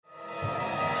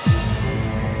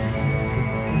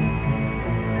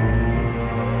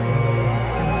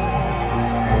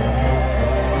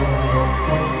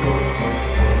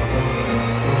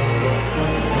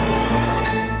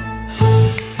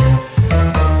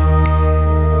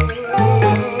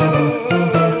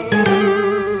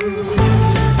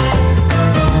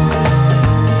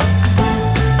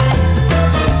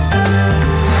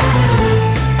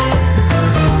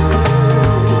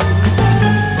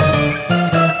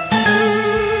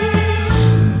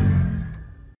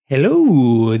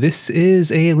Hello, this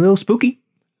is a Lil Spooky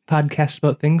podcast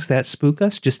about things that spook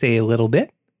us just a little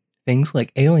bit. Things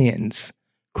like aliens,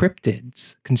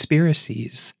 cryptids,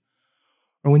 conspiracies,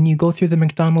 or when you go through the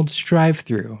McDonald's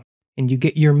drive-thru and you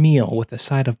get your meal with a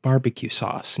side of barbecue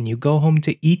sauce and you go home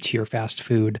to eat your fast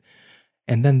food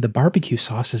and then the barbecue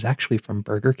sauce is actually from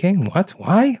Burger King. What?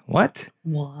 Why? What?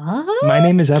 What? My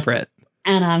name is Everett.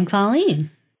 And I'm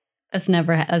Colleen.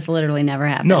 That's literally never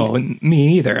happened. No, me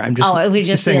neither. I'm just,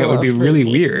 just saying it would be spooky. really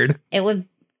weird. It would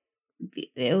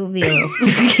be a little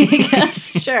spooky, I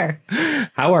guess. Sure.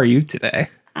 How are you today?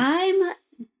 I'm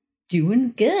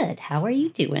doing good. How are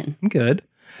you doing? I'm good.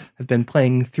 I've been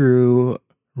playing through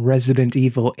Resident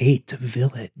Evil 8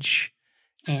 Village.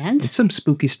 It's some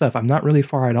spooky stuff. I'm not really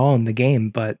far at all in the game,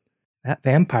 but that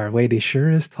vampire lady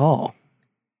sure is tall.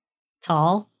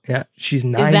 Tall? Yeah, she's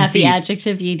 9 feet. Is that the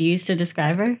adjective you'd use to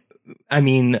describe her? I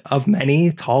mean, of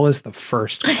many, tall is the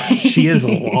first one. She is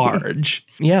large.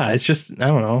 Yeah, it's just, I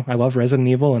don't know. I love Resident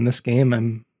Evil in this game.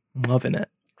 I'm loving it.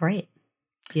 Great.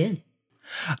 Good.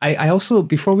 I also,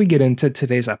 before we get into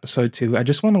today's episode too, I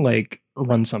just want to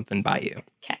run something by you.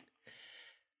 Okay.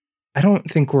 I don't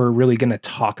think we're really going to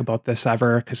talk about this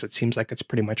ever because it seems like it's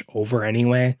pretty much over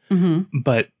anyway. Mm-hmm.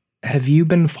 But have you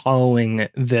been following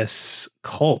this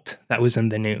cult that was in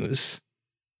the news?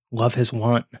 Love Has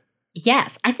Won.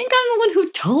 Yes, I think I'm the one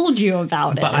who told you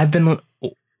about it. But I've been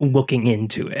looking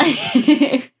into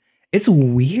it. It's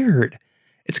weird.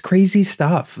 It's crazy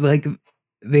stuff.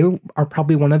 They are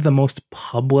probably one of the most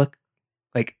public,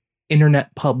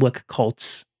 internet public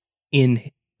cults in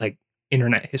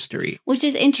internet history. Which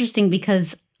is interesting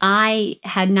because I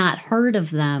had not heard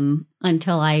of them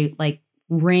until I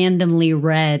randomly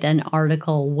read an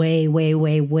article way, way,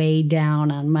 way, way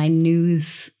down on my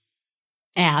news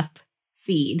app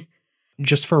feed.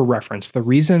 Just for reference, the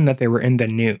reason that they were in the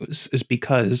news is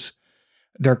because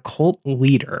their cult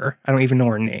leader, I don't even know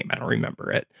her name, I don't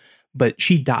remember it, but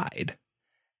she died.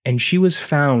 And she was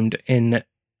found in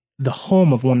the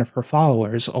home of one of her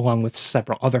followers, along with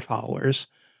several other followers.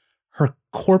 Her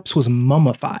corpse was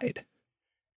mummified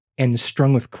and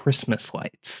strung with Christmas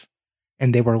lights.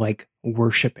 And they were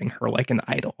worshiping her like an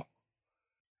idol.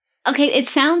 Okay, it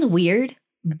sounds weird,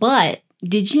 but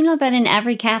did you know that in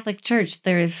every Catholic church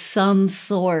there is some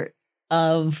sort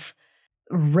of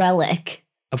relic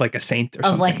of a saint or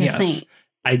something? Of a saint.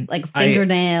 Like a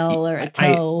fingernail or a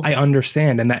toe. I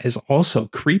understand, and that is also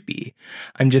creepy.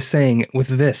 I'm just saying, with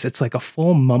this, it's like a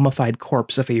full mummified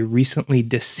corpse of a recently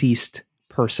deceased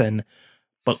person,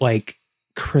 but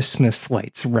Christmas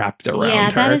lights wrapped around her. Yeah,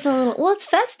 that is a little... Well, it's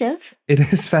festive. It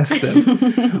is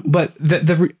festive. But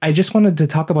I just wanted to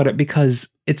talk about it because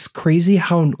it's crazy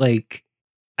how,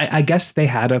 I guess they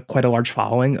had quite a large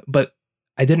following, but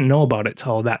I didn't know about it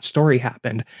till that story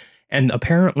happened. And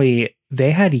apparently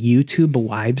they had YouTube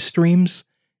live streams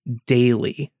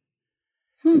daily,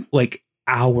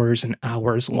 hours and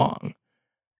hours long,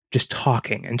 just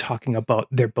talking about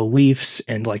their beliefs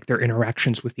and their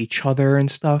interactions with each other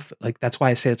and stuff. That's why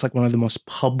I say it's one of the most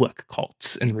public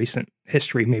cults in recent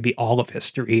history, maybe all of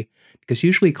history, because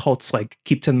usually cults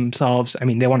keep to themselves. I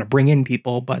mean, they want to bring in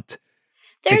people, but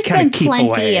there's been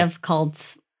plenty of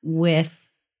cults with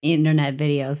internet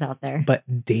videos out there.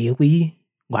 But daily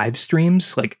live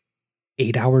streams,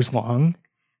 8 hours long.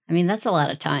 I mean, that's a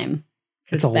lot of time.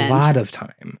 It's a lot of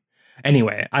time.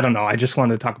 Anyway, I don't know. I just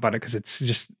wanted to talk about it because it's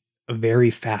just a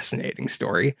very fascinating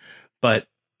story. But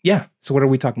yeah, so what are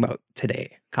we talking about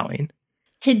today, Colleen?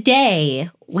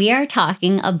 Today, we are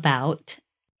talking about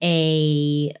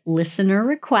a listener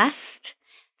request.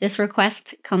 This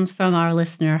request comes from our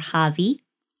listener, Javi.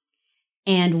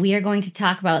 And we are going to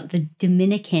talk about the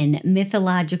Dominican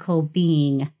mythological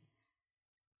being,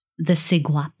 the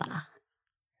Ciguapa.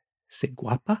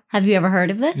 Ciguapa? Have you ever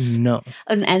heard of this? No.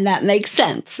 And that makes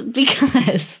sense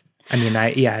because... I mean,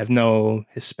 I have no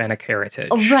Hispanic heritage.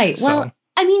 Oh, right. So. Well,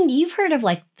 I mean, you've heard of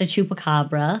the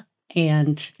Chupacabra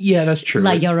and... Yeah, that's true.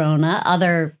 La Llorona,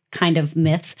 other kind of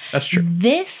myths. That's true.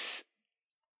 This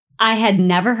I had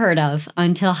never heard of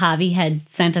until Javi had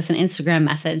sent us an Instagram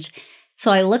message.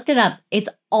 So I looked it up. It's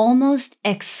almost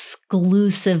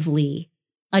exclusively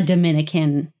a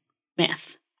Dominican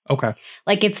myth. Okay.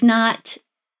 It's not,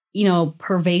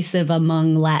 pervasive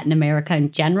among Latin America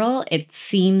in general. It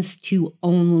seems to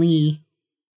only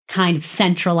kind of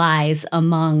centralize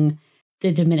among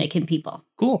the Dominican people.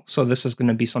 Cool. So this is going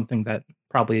to be something that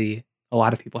probably a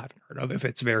lot of people haven't heard of if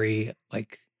it's very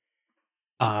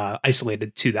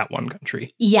isolated to that one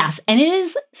country. Yes, and it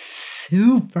is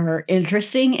super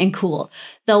interesting and cool.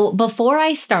 Though before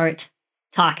I start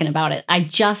talking about it, I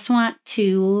just want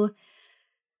to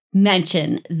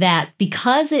mention that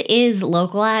because it is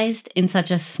localized in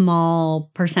such a small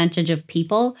percentage of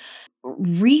people,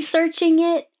 researching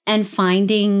it and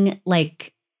finding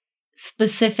like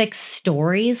specific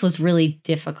stories was really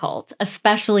difficult,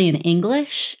 especially in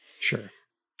English. Sure.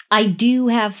 I do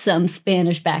have some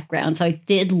Spanish background, so I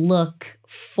did look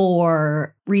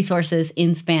for resources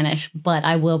in Spanish, but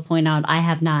I will point out I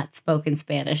have not spoken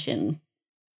Spanish in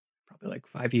probably like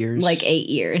 5 years. Like 8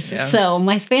 years. Yeah. So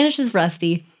my Spanish is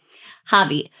rusty.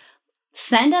 Javi,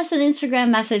 send us an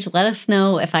Instagram message. Let us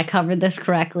know if I covered this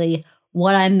correctly,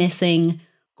 what I'm missing.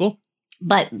 Cool.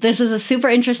 But this is a super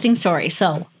interesting story.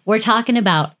 So we're talking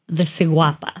about the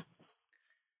Ciguapa.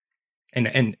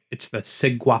 And it's the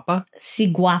Ciguapa?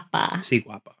 Ciguapa.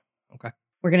 Ciguapa. Okay.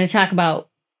 We're going to talk about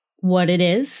what it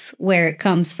is, where it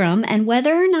comes from, and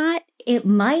whether or not it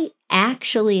might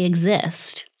actually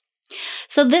exist.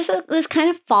 So this kind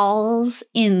of falls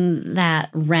in that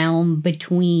realm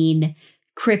between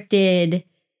cryptid,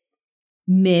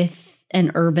 myth,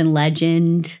 and urban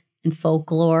legend and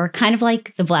folklore, kind of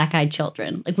like the Black-Eyed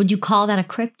Children. Like, would you call that a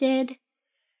cryptid?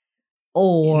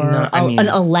 Or No,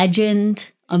 a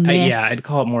legend? A myth? Yeah, I'd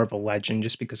call it more of a legend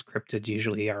just because cryptids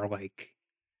usually are like,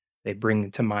 they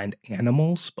bring to mind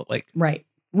animals, but like... Right,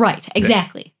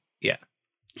 exactly. Yeah.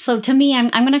 So to me, I'm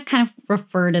going to kind of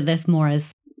refer to this more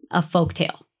as a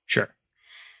folktale. Sure.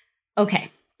 Okay,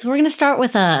 so we're going to start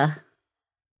with a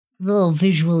little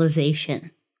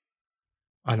visualization.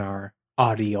 On our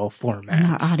audio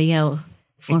format.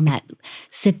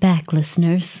 Sit back,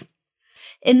 listeners.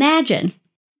 Imagine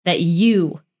that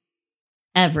you,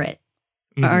 Everett,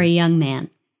 are a young man.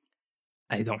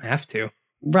 I don't have to.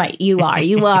 Right, you are.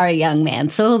 You are a young man.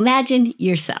 So imagine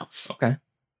yourself. Okay.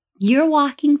 You're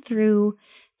walking through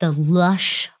the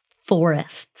lush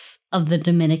forests of the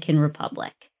Dominican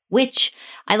Republic, which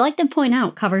I'd like to point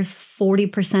out covers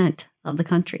 40% of the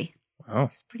country. Wow.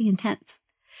 It's pretty intense.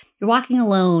 You're walking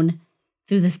alone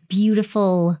through this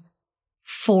beautiful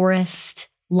forest,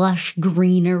 lush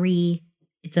greenery.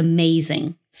 It's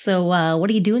amazing. So what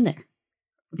are you doing there?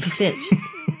 What's your sitch?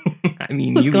 I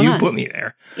mean, What's you going on? put me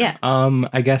there. Yeah.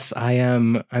 I guess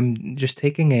I'm just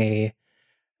taking a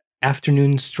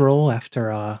afternoon stroll after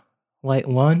a light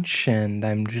lunch, and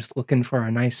I'm just looking for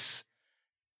a nice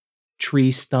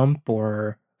tree stump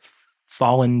or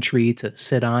fallen tree to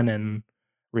sit on and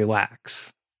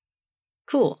relax.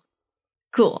 Cool.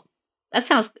 That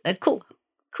sounds cool.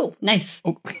 Nice.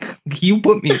 Oh, you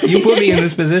put me in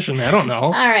this position. I don't know.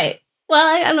 All right.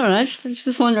 Well, I don't know. I'm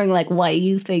just wondering, like, what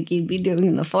you think you'd be doing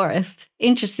in the forest.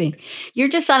 Interesting. You're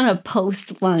just on a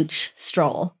post-lunch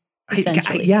stroll,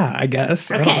 essentially. I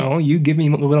guess. Okay. I don't know. You give me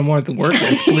a little more to work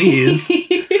with, please.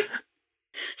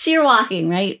 So you're walking,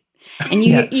 right? And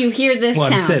you Yes. you hear this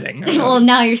sound. I'm sitting. Well,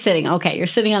 now you're sitting. Okay, you're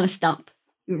sitting on a stump,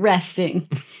 resting,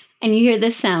 and you hear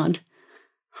this sound.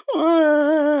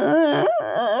 Shut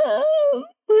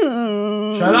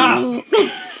up.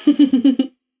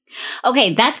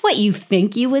 Okay, that's what you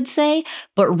think you would say,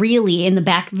 but really in the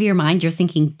back of your mind, you're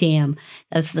thinking, damn,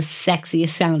 that's the sexiest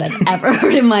sound I've ever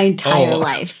heard in my entire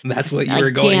life. That's what you Like,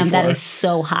 were going damn, for. that is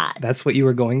so hot. That's what you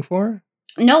were going for?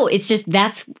 No, it's just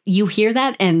you hear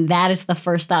that, and that is the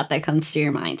first thought that comes to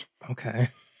your mind. Okay.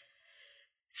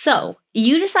 So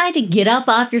you decide to get up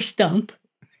off your stump,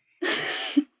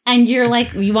 and you're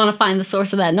like, you want to find the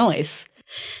source of that noise.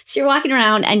 So you're walking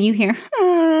around, and you hear,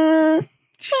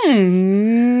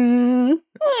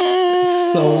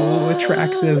 so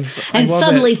attractive. and I love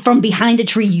suddenly it. from behind a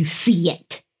tree, you see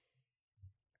it.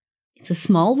 It's a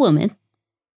small woman.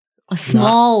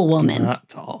 Not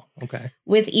tall. Okay.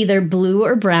 With either blue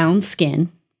or brown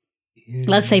skin.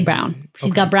 Let's say brown.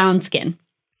 She's got brown skin.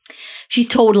 She's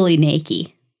totally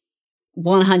naked.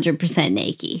 100%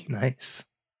 naked. Nice.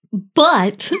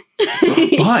 But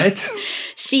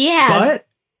she has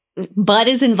butt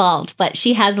is involved, but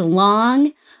she has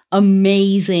long,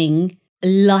 amazing,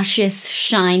 luscious,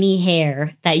 shiny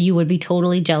hair that you would be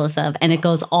totally jealous of, and it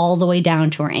goes all the way down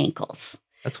to her ankles.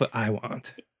 That's what I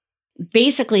want.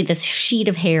 Basically, this sheet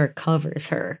of hair covers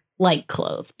her like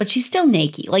clothes, but she's still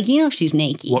naked. Like, you know, she's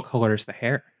naked. What color is the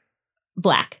hair?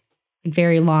 Black.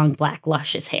 Very long, black,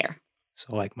 luscious hair.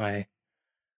 So like my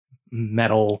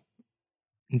metal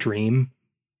dream.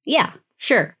 Yeah,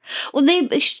 sure. Well,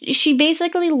 she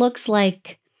basically looks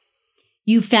like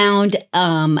you found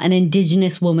an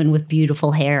indigenous woman with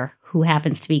beautiful hair who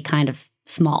happens to be kind of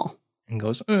small. And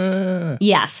goes,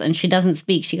 Yes, and she doesn't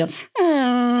speak. She goes,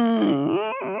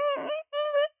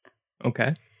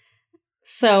 Okay.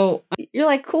 So you're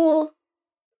like, cool.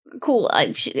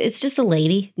 It's just a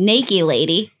lady, naked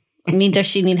lady. I mean, does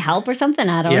she need help or something?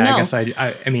 I don't know. I guess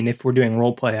I mean, if we're doing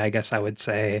role play, I guess I would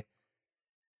say,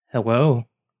 Hello,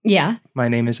 Yeah. my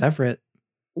name is Everett.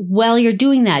 While you're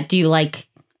doing that, do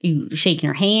you shaking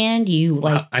her hand?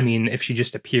 Well, I mean, if she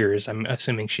just appears, I'm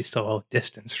assuming she's still a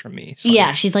distance from me. So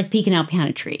yeah, she's like peeking out behind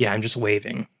a tree. yeah, I'm just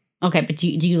waving. Okay, but do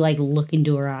you like look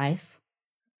into her eyes?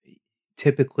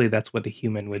 Typically, that's what a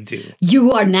human would do.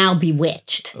 You are now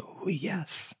bewitched. Oh,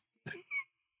 yes.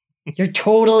 You're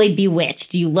totally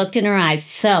bewitched. You looked in her eyes.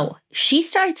 So she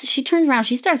turns around,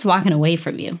 she starts walking away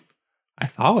from you. I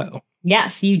follow.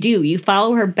 Yes, you do. You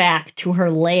follow her back to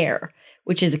her lair,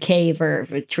 which is a cave or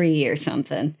a tree or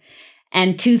something.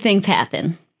 And two things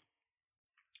happen.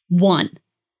 One,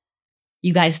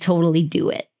 you guys totally do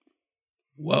it.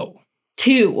 Whoa.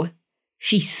 Two,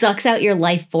 she sucks out your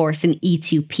life force and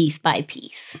eats you piece by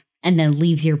piece and then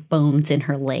leaves your bones in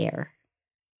her lair.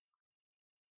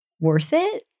 Worth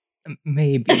it?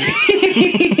 Maybe.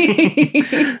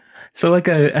 So like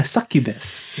a succubus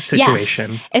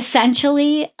situation. Yes,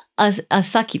 essentially a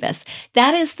succubus.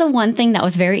 That is the one thing that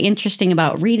was very interesting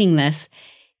about reading this.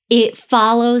 It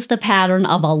follows the pattern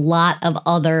of a lot of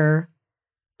other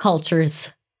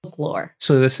cultures' folklore.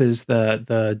 So this is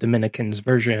the Dominican's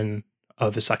version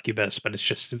of a succubus, but it's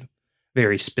just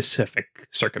very specific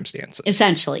circumstances.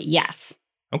 Essentially, yes.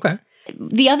 Okay.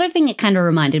 The other thing it kind of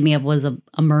reminded me of was a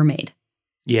mermaid.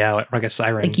 Yeah, like a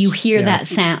siren. Like you hear that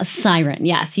sound, siren.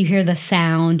 Yes, you hear the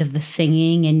sound of the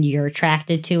singing and you're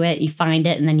attracted to it. You find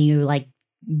it and then you like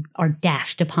are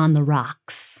dashed upon the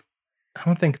rocks. I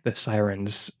don't think the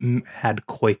sirens had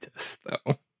coitus,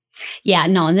 though. Yeah,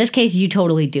 no, in this case, you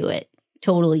totally do it.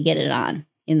 Totally get it on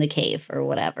in the cave or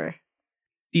whatever.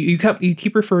 You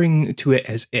keep referring to it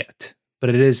as it, but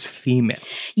it is female.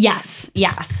 Yes.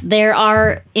 There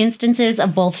are instances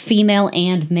of both female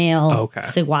and male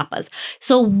Ciguapas.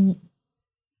 So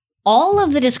all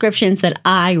of the descriptions that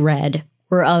I read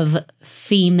were of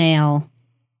female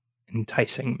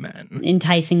enticing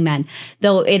men.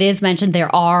 Though it is mentioned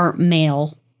there are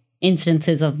male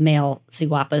instances of male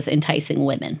Ciguapas enticing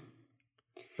women.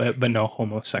 But no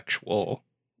homosexual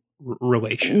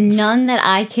relations. None that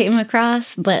I came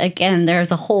across, but again,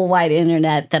 there's a whole wide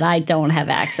internet that I don't have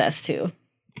access to.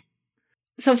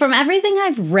 So from everything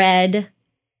I've read,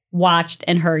 watched,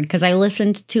 and heard, because I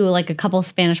listened to like a couple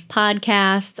Spanish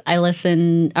podcasts, I watched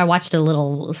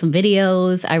some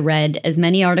videos, I read as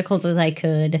many articles as I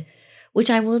could,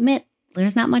 which I will admit,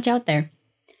 there's not much out there.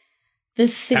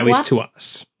 At least to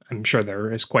us. I'm sure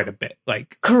there is quite a bit,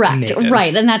 like correct, native.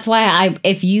 Right, and that's why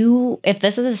if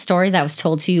this is a story that was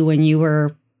told to you when you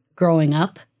were growing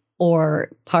up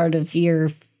or part of your,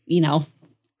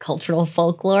 cultural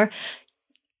folklore,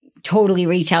 totally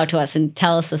reach out to us and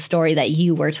tell us the story that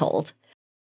you were told.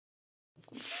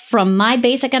 From my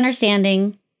basic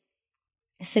understanding,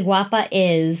 Ciguapa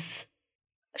is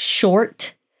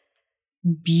short,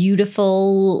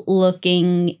 beautiful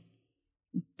looking,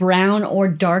 brown or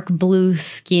dark blue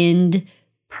skinned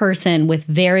person with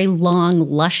very long,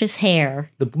 luscious hair.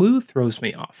 The blue throws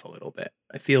me off a little bit.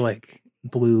 I feel like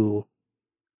blue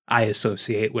I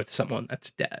associate with someone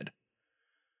that's dead.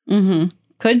 Mm-hmm.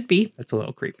 Could be. That's a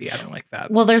little creepy. I don't like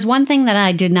that. Well, there's one thing that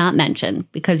I did not mention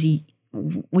because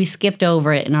we skipped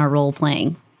over it in our role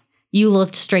playing. You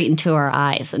looked straight into her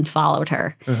eyes and followed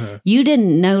her. Uh-huh. You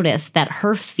didn't notice that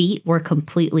her feet were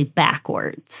completely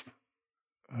backwards.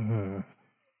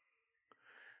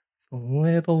 A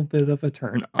little bit of a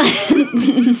turn on.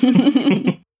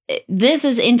 This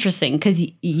is interesting because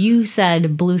you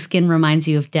said blue skin reminds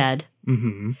you of dead.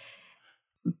 Mm-hmm.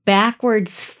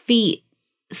 Backwards feet,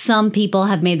 some people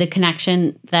have made the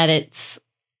connection that it's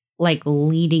like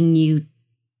leading you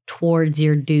towards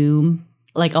your doom,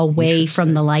 like away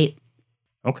from the light.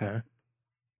 Okay.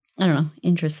 I don't know.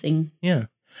 Interesting. Yeah.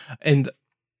 And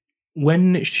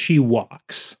when she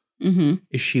walks,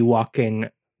 is she walking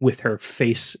with her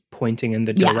face pointing in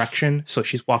the direction? Yes. So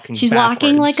she's walking backwards.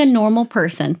 Walking like a normal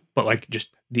person. But like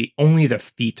just only the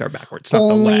feet are backwards, not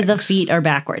the legs. Only the feet are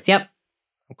backwards. Yep.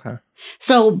 Okay.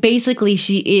 So basically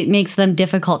it makes them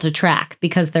difficult to track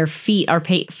because their feet are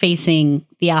facing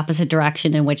the opposite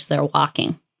direction in which they're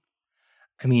walking.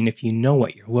 I mean, if you know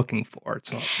what you're looking for,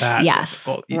 it's not that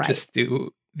difficult. You just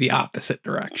do the opposite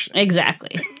direction.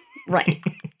 Exactly. Right.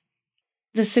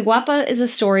 The Ciguapa is a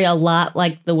story a lot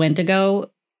like the Wendigo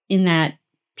in that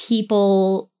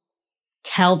people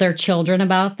tell their children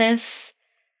about this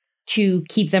to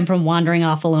keep them from wandering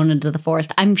off alone into the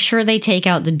forest. I'm sure they take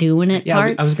out the doing it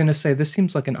parts. I was going to say, this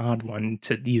seems like an odd one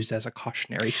to use as a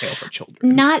cautionary tale for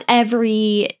children. Not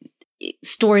every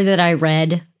story that I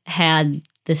read had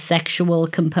the sexual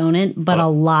component, but a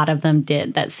lot of them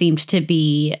did. That seemed to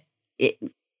be...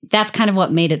 that's kind of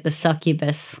what made it the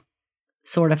succubus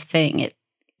sort of thing. It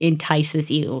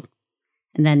entices you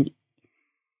and then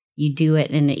you do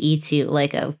it and it eats you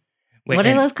like a... Wait, what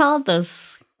are those called?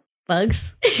 Those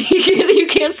bugs? You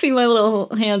can't see my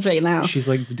little hands right now. She's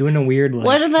like doing a weird... like...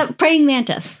 What are the praying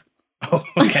mantis? Oh,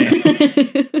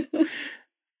 okay.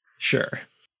 Sure.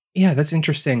 Yeah, that's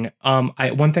interesting.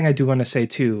 One thing I do want to say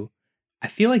too, I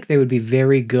feel like they would be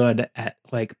very good at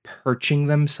like perching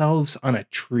themselves on a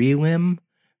tree limb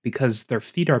because their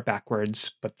feet are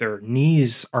backwards, but their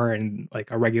knees are in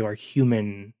like a regular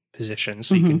human position.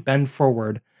 So you can bend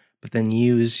forward, but then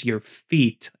use your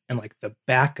feet and like the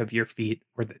back of your feet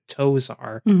where the toes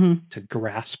are to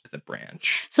grasp the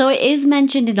branch. So it is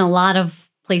mentioned in a lot of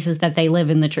places that they live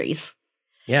in the trees.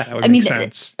 Yeah, that would make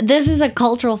sense. This is a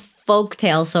cultural folk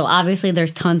tale, so obviously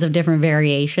there's tons of different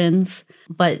variations,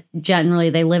 but generally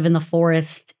they live in the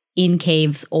forest, in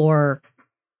caves, or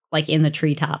like in the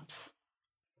treetops.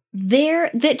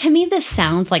 To me, this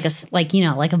sounds like a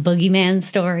boogeyman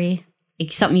story,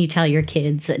 like something you tell your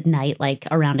kids at night, like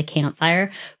around a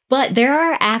campfire. But there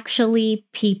are actually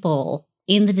people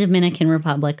in the Dominican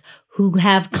Republic who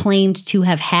have claimed to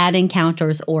have had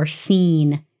encounters or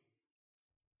seen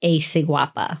a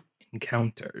Ciguapa.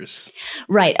 Encounters.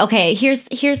 Right. Okay. Here's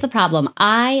the problem.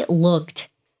 I looked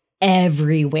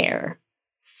everywhere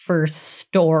for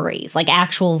stories, like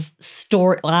actual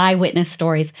eyewitness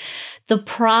stories. The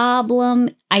problem,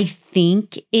 I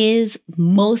think, is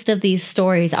most of these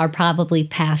stories are probably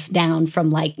passed down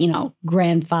from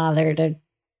grandfather to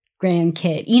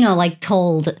grandkid, like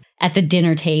told at the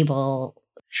dinner table.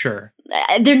 Sure.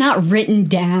 They're not written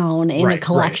down in a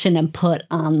collection and put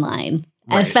online,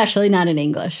 especially not in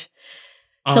English.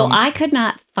 So I could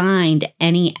not find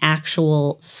any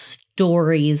actual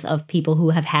stories of people who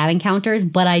have had encounters,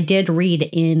 but I did read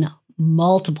in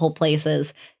multiple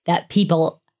places that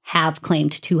people have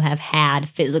claimed to have had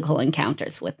physical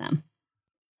encounters with them.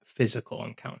 Physical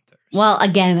encounters. Well,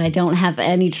 again, I don't have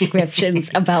any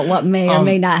descriptions about what may or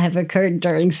may not have occurred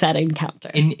during said encounter.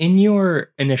 In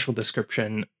your initial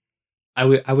description, I'm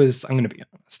going to be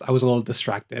honest, I was a little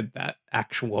distracted that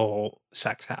actual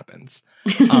sex happens.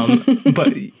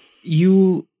 But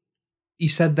you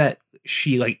said that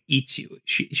she like eats you.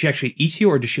 She actually eats you,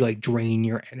 or does she like drain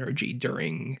your energy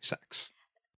during sex?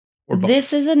 Or both?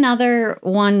 This is another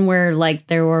one where like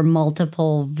there were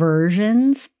multiple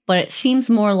versions, but it seems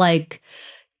more like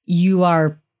you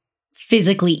are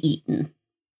physically eaten.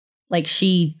 Like it's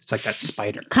like that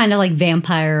spider. Kind of like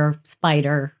vampire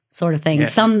spider sort of thing. Yeah.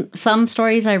 Some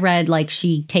stories I read, like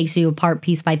she takes you apart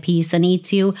piece by piece and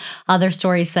eats you. Other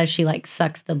stories says she like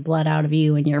sucks the blood out of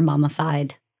you and you're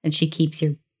mummified and she keeps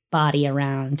your body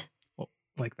around. Well,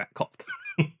 like that cult.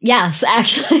 Yes,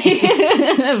 actually.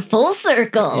 Full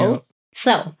circle. Yeah.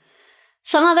 So,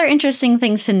 some other interesting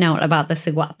things to note about the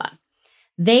Ciguapa.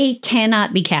 They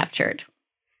cannot be captured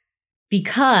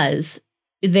because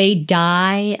they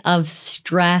die of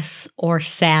stress or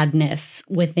sadness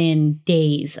within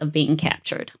days of being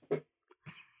captured.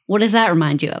 What does that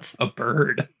remind you of? A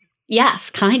bird.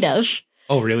 Yes, kind of.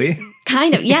 Oh, really?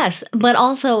 Kind of, yes. But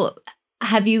also,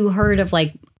 have you heard of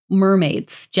like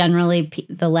mermaids? Generally,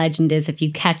 the legend is if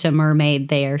you catch a mermaid,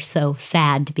 they are so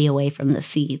sad to be away from the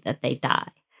sea that they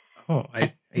die. Oh,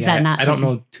 I don't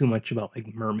know too much about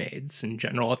like mermaids in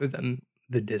general other than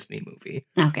the Disney movie.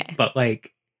 Okay. But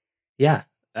like, yeah,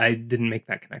 I didn't make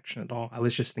that connection at all. I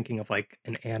was just thinking of like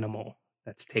an animal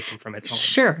that's taken from its home.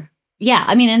 Sure. Yeah.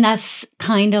 I mean, and that's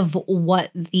kind of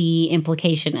what the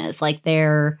implication is. Like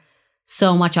they're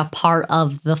so much a part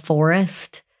of the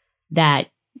forest that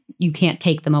you can't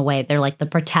take them away. They're like the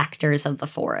protectors of the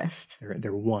forest.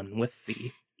 They're one with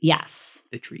the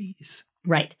trees.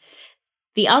 Right.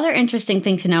 The other interesting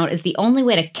thing to note is the only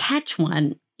way to catch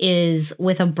one is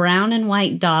with a brown and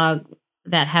white dog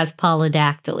that has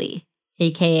polydactyly,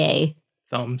 aka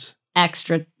thumbs,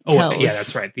 extra toes. Oh, yeah,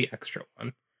 that's right, the extra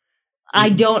one.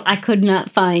 I could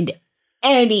not find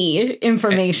any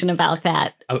information about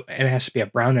that. Oh, and it has to be a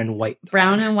brown and white dog.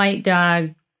 Brown and white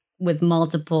dog with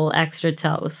multiple extra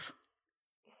toes.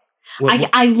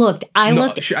 I looked.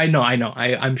 Sure, I know.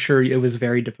 I'm sure it was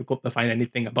very difficult to find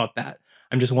anything about that.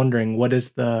 I'm just wondering what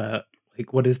is the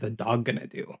dog gonna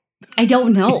do? I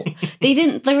don't know.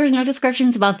 There was no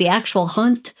descriptions about the actual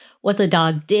hunt, what the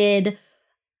dog did,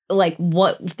 like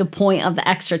what the point of the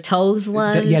extra toes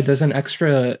was. Does an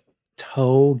extra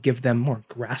toe give them more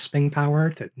grasping power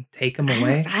to take them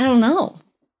away? I don't know.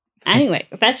 Anyway,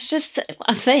 that's just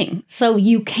a thing. So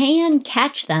you can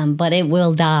catch them, but it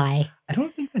will die. I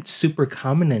don't think that's super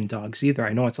common in dogs either.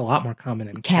 I know it's a lot more common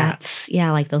in cats.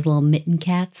 Yeah, like those little mitten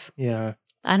cats. Yeah.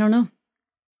 I don't know.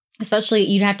 Especially,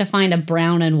 you'd have to find a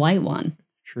brown and white one.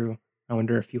 True. I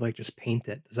wonder if you like just paint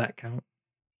it. Does that count?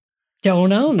 Don't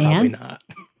know, man. Probably not.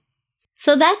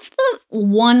 So that's the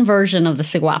one version of the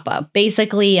Ciguapa.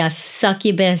 Basically a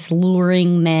succubus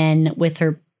luring men with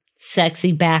her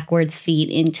sexy backwards feet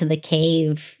into the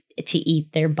cave to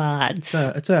eat their bods.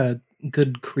 It's a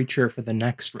good creature for the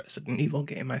next Resident Evil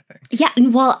game, I think. Yeah,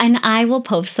 well, and I will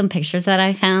post some pictures that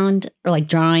I found, or like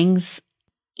drawings.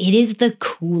 It is the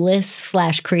coolest /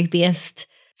 creepiest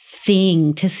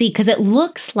thing to see because it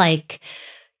looks like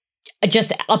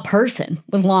just a person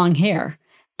with long hair.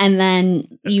 And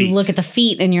then you look at the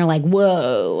feet and you're like,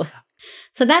 whoa.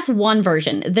 So that's one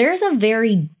version. There's a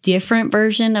very different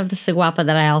version of the Ciguapa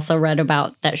that I also read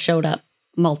about that showed up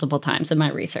multiple times in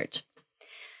my research.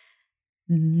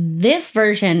 This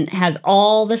version has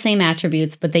all the same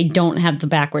attributes, but they don't have the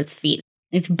backwards feet.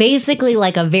 It's basically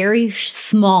like a very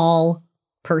small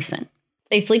person.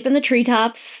 They sleep in the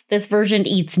treetops. This version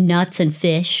eats nuts and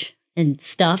fish and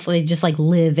stuff. They just like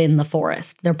live in the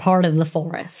forest. They're part of the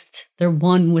forest. They're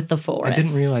one with the forest. I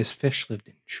didn't realize fish lived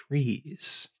in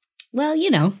trees. Well,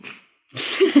 you know.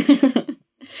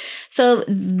 So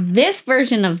this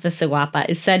version of the Ciguapa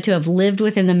is said to have lived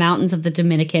within the mountains of the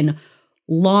Dominican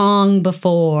long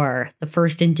before the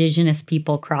first indigenous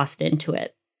people crossed into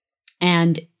it.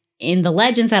 And in the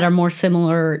legends that are more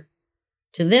similar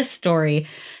to this story,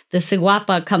 the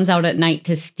Ciguapa comes out at night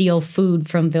to steal food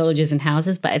from villages and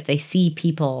houses, but if they see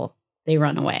people, they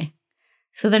run away.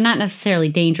 So they're not necessarily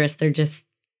dangerous, they're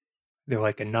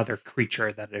like another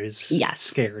creature that is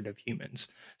scared of humans.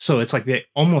 So it's like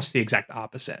almost the exact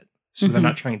opposite. So they're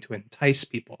not trying to entice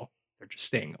people, they're just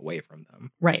staying away from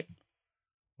them. Right.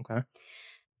 Okay.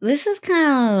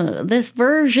 This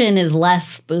version is less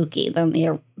spooky than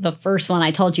the first one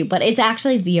I told you, but it's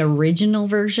actually the original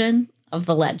version of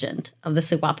the legend of the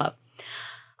Ciguapa.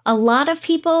 A lot of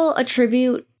people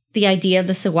attribute the idea of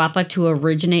the Ciguapa to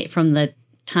originate from the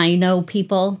Taino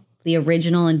people, the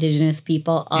original indigenous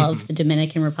people of the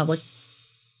Dominican Republic.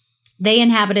 They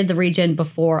inhabited the region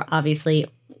before,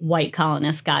 obviously, white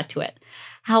colonists got to it.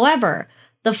 However,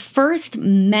 the first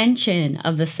mention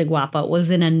of the Ciguapa was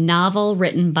in a novel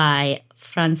written by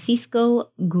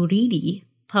Francisco Guridi,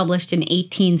 published in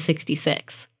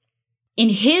 1866. In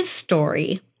his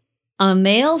story, a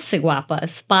male Ciguapa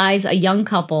spies a young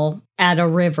couple at a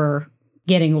river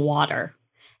getting water.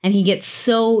 And he gets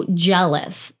so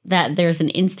jealous that there's an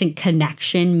instant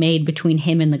connection made between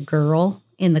him and the girl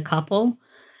in the couple.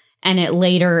 And it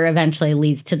later eventually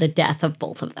leads to the death of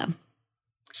both of them.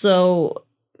 So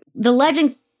the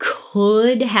legend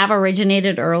could have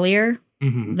originated earlier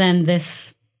than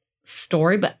this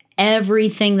story, but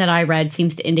everything that I read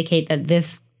seems to indicate that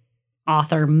this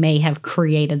author may have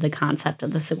created the concept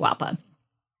of the Ciguapa.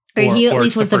 Or he at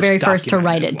least was the very first to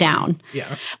write it down.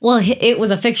 Yeah. Well, it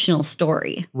was a fictional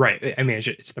story. Right. I mean,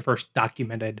 it's the first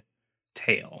documented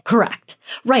tale. Correct.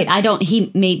 Right.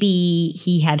 Maybe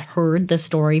he had heard the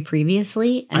story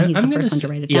previously and he's the first one to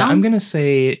write it down. Yeah, I'm going to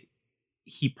say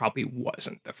he probably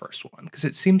wasn't the first one because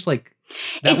it seems like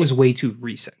that was way too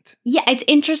recent. Yeah, it's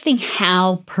interesting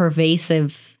how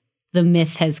pervasive the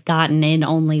myth has gotten in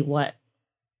only,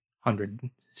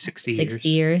 160 years? 60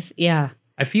 years, yeah.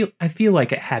 I feel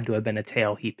like it had to have been a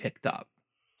tale he picked up.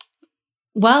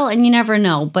 Well, and you never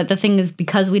know. But the thing is,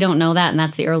 because we don't know that, and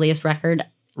that's the earliest record,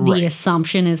 the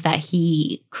assumption is that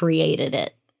he created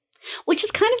it. Which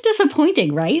is kind of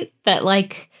disappointing, right? That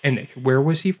And where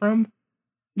was he from?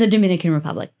 The Dominican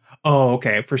Republic. Oh,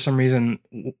 okay. For some reason,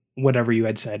 whatever you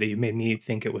had said, you made me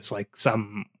think it was like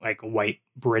some white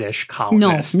British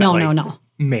colonist. No.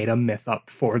 Made a myth up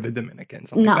for the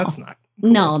Dominicans. I'm no, that's not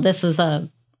cool. No, this was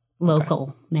a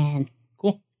local man.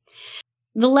 Cool.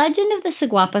 The legend of the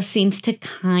Ciguapa seems to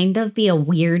kind of be a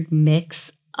weird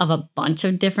mix of a bunch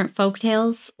of different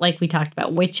folktales. Like we talked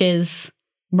about witches,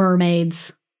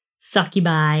 mermaids,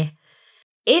 succubi.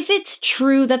 If it's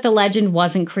true that the legend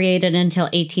wasn't created until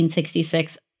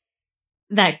 1866,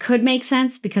 that could make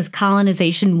sense because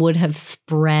colonization would have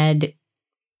spread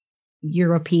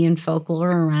European folklore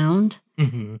around.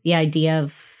 The idea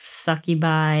of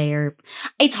succubi,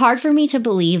 it's hard for me to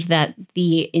believe that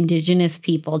the indigenous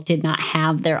people did not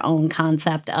have their own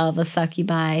concept of a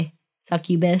succubi,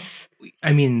 succubus.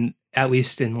 I mean, at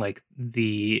least in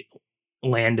the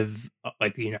land of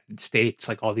the United States,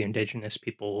 all the indigenous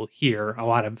people here, a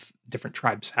lot of different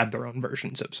tribes had their own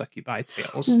versions of succubi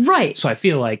tales. Right. So I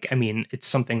feel it's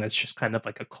something that's just kind of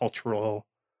like a cultural,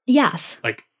 yes,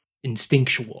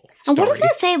 instinctual story. And what does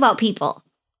that say about people?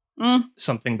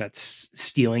 Something that's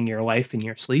stealing your life in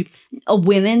your sleep.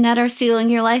 Women that are stealing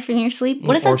your life in your sleep?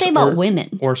 What does that say about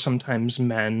women? Or sometimes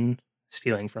men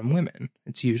stealing from women.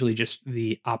 It's usually just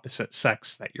the opposite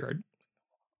sex that you're,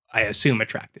 I assume,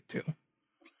 attracted to.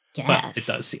 Yes. But it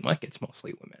does seem like it's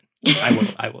mostly women.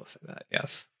 I will say that,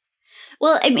 yes.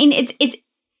 Well, I mean,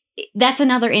 that's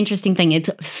another interesting thing. It's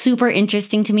super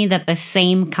interesting to me that the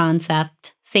same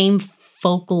concept, same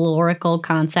folklorical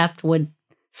concept would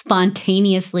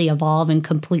spontaneously evolve in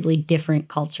completely different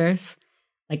cultures,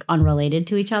 like unrelated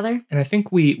to each other. And I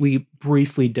think we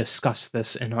briefly discussed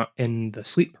this in the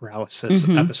sleep paralysis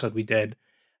episode we did.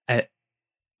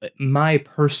 My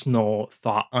personal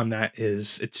thought on that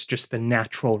is it's just the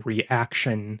natural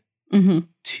reaction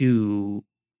to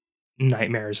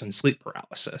nightmares and sleep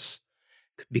paralysis,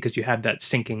 because you have that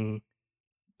sinking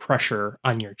pressure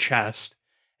on your chest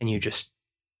and you just,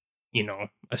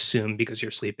 assume because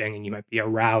you're sleeping, and you might be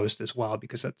aroused as well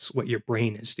because that's what your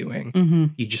brain is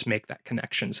doing. You just make that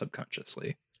connection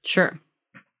subconsciously. Sure.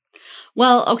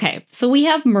 Well, okay. So we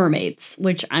have mermaids,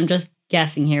 which I'm just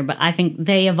guessing here, but I think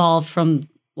they evolved from,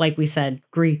 like we said,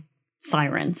 Greek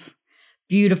sirens.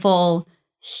 Beautiful,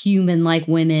 human-like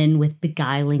women with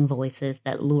beguiling voices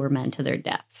that lure men to their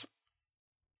deaths.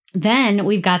 Then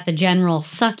we've got the general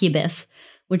succubus,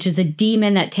 which is a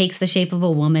demon that takes the shape of a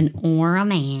woman or a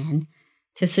man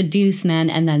to seduce men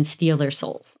and then steal their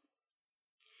souls.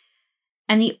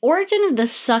 And the origin of the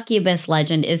succubus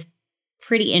legend is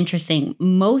pretty interesting.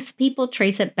 Most people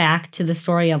trace it back to the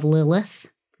story of Lilith.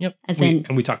 Yep.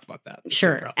 And we talked about that.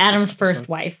 Sure. Adam's first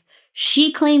wife.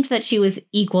 She claimed that she was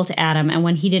equal to Adam, and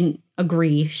when he didn't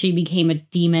agree, she became a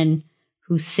demon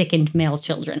who sickened male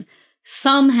children.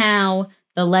 Somehow,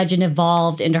 the legend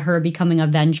evolved into her becoming a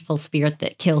vengeful spirit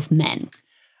that kills men.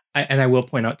 And I will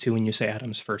point out, too, when you say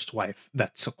Adam's first wife,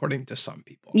 that's according to some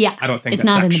people. Yes, I don't think it's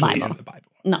that's not actually in the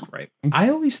Bible. No. Right. I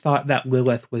always thought that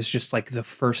Lilith was just like the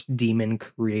first demon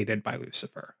created by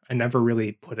Lucifer. I never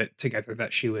really put it together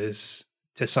that she was,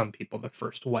 to some people, the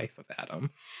first wife of Adam.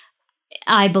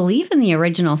 I believe in the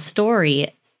original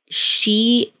story,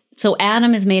 so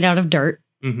Adam is made out of dirt,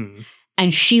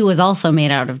 and she was also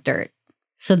made out of dirt.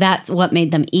 So that's what made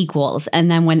them equals.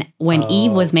 And then when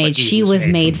Eve was made, she was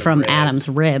made from Adam's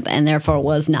rib, and therefore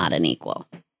was not an equal.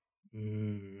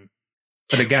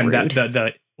 But again,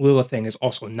 the Lilith thing is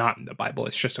also not in the Bible.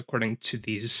 It's just according to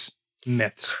these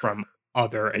myths from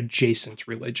other adjacent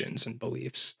religions and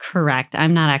beliefs. Correct.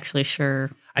 I'm not actually sure.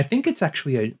 I think it's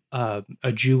actually a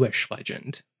Jewish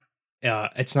legend.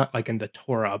 It's not like in the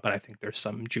Torah, but I think there's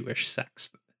some Jewish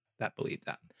sects that believe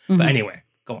that. But anyway,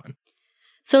 go on.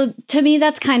 So to me,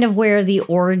 that's kind of where the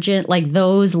origin, like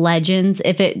those legends,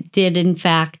 if it did in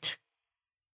fact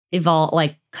evolve,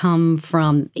 like come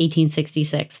from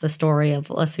 1866, the story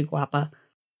of La Ciguapa,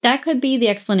 that could be the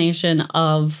explanation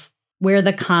of where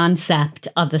the concept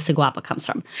of the Ciguapa comes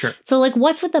from. Sure. So like,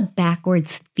 what's with the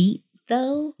backwards feet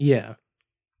though? Yeah.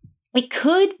 It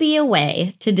could be a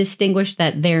way to distinguish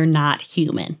that they're not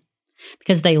human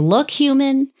because they look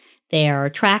human. They are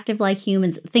attractive like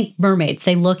humans. Think mermaids.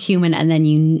 They look human, and then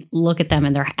you look at them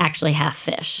and they're actually half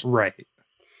fish. Right.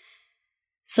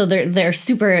 So they're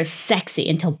super sexy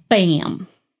until bam,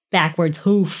 backwards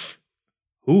hoof.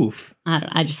 Hoof? I don't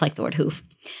know. I just like the word hoof.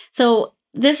 So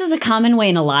this is a common way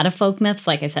in a lot of folk myths,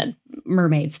 like I said,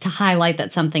 mermaids, to highlight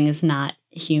that something is not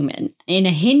human. In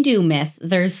a Hindu myth,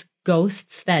 there's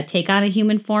ghosts that take on a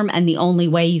human form, and the only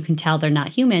way you can tell they're not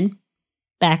human,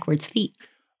 backwards feet.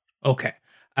 Okay.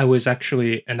 I was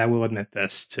actually, and I will admit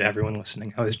this to everyone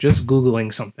listening, I was just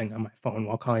Googling something on my phone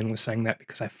while Colleen was saying that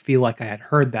because I feel like I had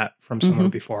heard that from somewhere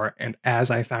before. And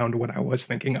as I found what I was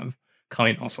thinking of,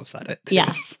 Colleen also said it too.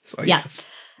 Yes. So,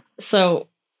 yes. So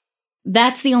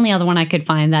that's the only other one I could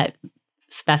find that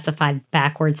specified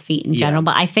backwards feet in general.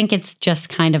 But I think it's just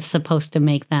kind of supposed to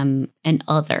make them an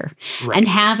other. Right. And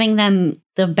having them,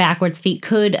 the backwards feet,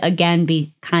 could again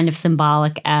be kind of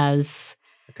symbolic as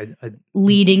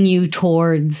leading you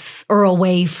towards or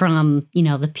away from,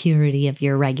 the purity of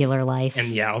your regular life.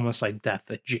 And almost like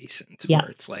death adjacent, where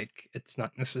it's like, it's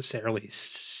not necessarily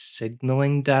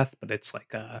signaling death, but it's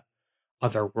like a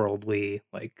otherworldly,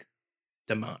 like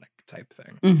demonic type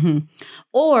thing.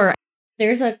 Or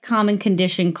there's a common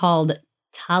condition called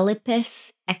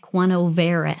talipes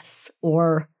equinovarus,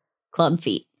 or club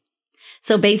feet.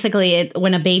 So basically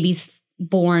when a baby's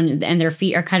born and their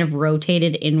feet are kind of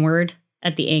rotated inward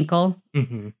at the ankle,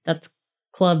 that's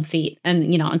club feet.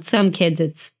 And, in some kids,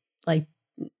 it's like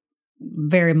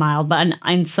very mild, but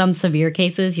in some severe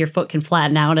cases, your foot can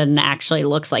flatten out and it actually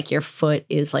looks like your foot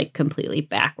is like completely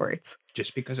backwards.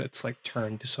 Just because it's like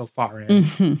turned so far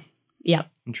in. Yep.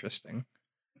 Interesting.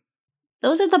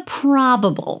 Those are the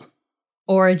probable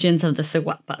origins of the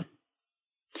Ciguapa.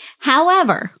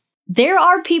 However, there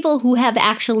are people who have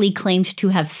actually claimed to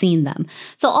have seen them.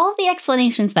 So all of the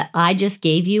explanations that I just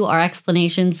gave you are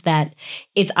explanations that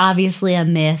it's obviously a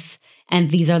myth and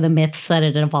these are the myths that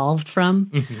it evolved from.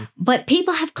 Mm-hmm. But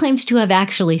people have claimed to have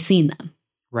actually seen them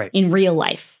in real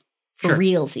life, for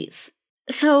realsies.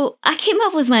 So I came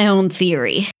up with my own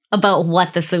theory about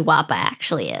what the Ciguapa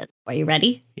actually is. Are you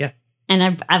ready? Yeah.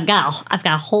 And I've got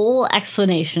a whole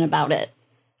explanation about it.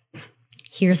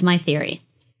 Here's my theory.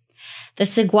 The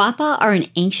Ciguapa are an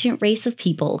ancient race of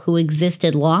people who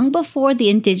existed long before the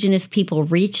indigenous people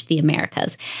reached the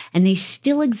Americas, and they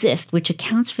still exist, which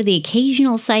accounts for the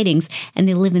occasional sightings, and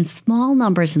they live in small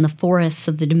numbers in the forests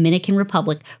of the Dominican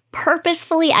Republic,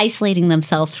 purposefully isolating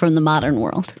themselves from the modern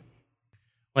world.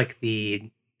 Like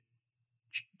the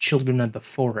children of the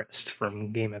forest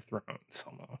from Game of Thrones,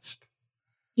 almost.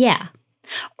 Yeah.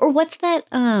 Or what's that?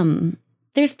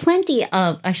 There's plenty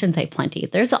of, I shouldn't say plenty,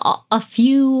 there's a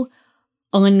few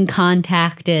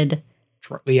uncontacted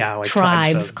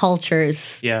tribes,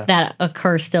 cultures that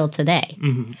occur still today.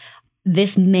 Mm-hmm.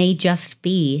 This may just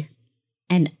be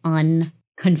an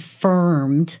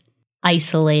unconfirmed,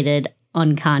 isolated,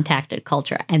 uncontacted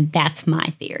culture. And that's my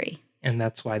theory. And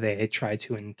that's why they try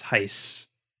to entice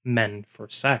men for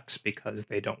sex, because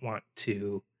they don't want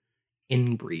to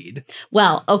inbreed.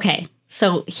 Well, okay.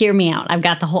 So hear me out. I've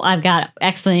got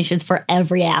explanations for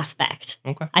every aspect.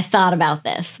 Okay. I thought about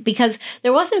this because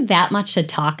there wasn't that much to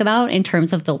talk about in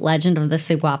terms of the legend of the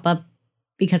Ciguapa,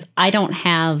 because I don't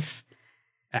have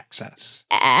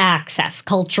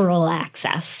cultural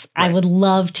access. Right. I would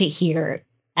love to hear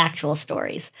actual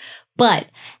stories. But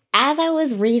as I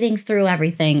was reading through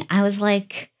everything, I was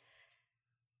like,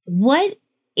 what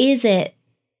is it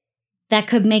that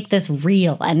could make this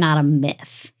real and not a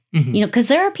myth? Mm-hmm. You know, because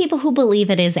there are people who believe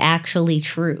it is actually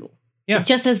true. Yeah.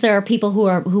 Just as there are people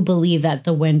who believe that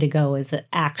the Wendigo is an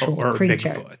actual creature.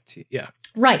 Bigfoot. Yeah.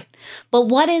 Right. But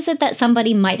what is it that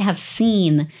somebody might have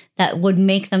seen that would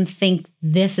make them think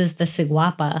this is the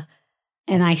Ciguapa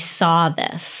and I saw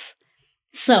this?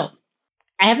 So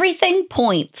everything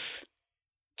points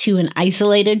to an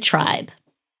isolated tribe.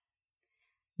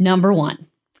 Number one,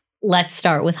 let's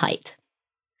start with height.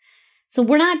 So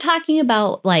we're not talking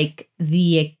about like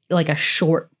a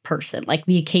short person, like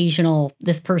the occasional,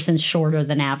 this person's shorter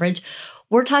than average.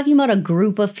 We're talking about a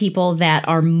group of people that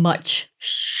are much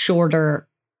shorter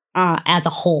as a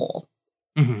whole.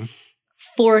 Mm-hmm.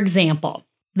 For example,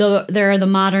 there are the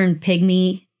modern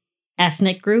pygmy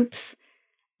ethnic groups.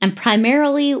 And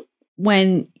primarily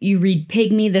when you read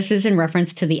pygmy, this is in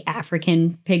reference to the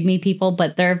African pygmy people,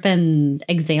 but there have been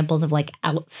examples of like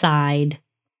outside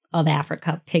of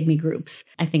Africa pygmy groups.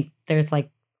 I think there's like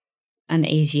an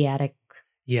Asiatic.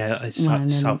 Yeah,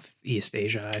 Southeast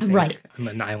Asia, I think. Right. On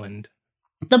an island.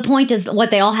 The point is,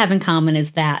 what they all have in common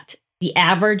is that the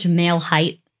average male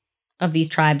height of these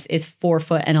tribes is 4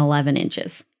 foot and 11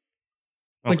 inches,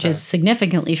 which is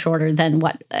significantly shorter than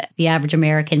what the average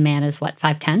American man is,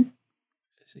 5'10"?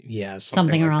 Yeah,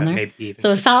 something like around that. there. Maybe even so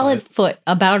a solid foot,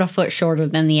 about a foot shorter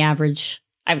than the average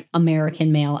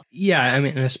American male. Yeah, I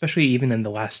mean, especially even in the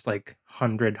last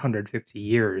 150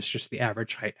 years, just the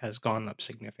average height has gone up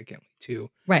significantly too.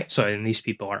 Right. So, and these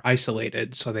people are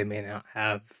isolated, so they may not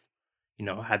have,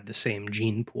 had the same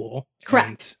gene pool.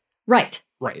 Correct. Right.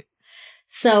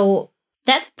 So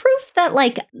that's proof that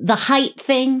the height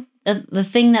thing, the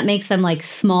thing that makes them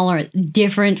smaller,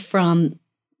 different from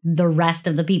the rest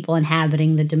of the people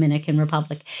inhabiting the Dominican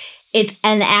Republic, it's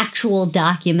an actual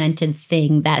documented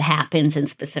thing that happens in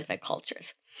specific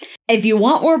cultures. If you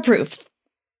want more proof,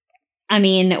 I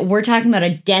mean, we're talking about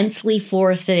a densely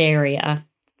forested area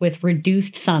with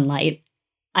reduced sunlight.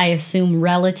 I assume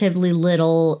relatively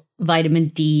little vitamin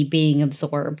D being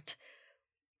absorbed,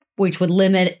 which would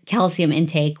limit calcium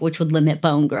intake, which would limit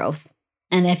bone growth.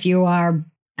 And if you are,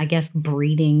 I guess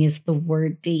breeding is the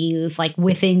word to use,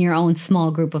 within your own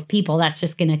small group of people, that's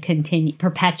just going to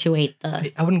perpetuate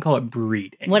the... I wouldn't call it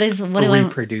breeding. What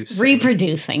reproducing.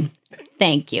 Reproducing.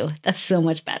 Thank you. That's so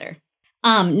much better.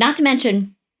 Not to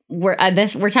mention, we're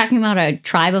talking about a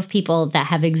tribe of people that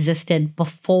have existed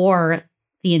before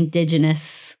the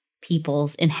indigenous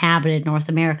peoples inhabited North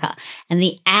America. And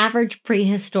the average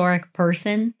prehistoric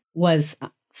person was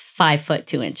 5 foot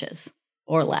 2 inches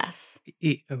or less.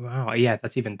 Wow, yeah,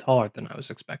 that's even taller than I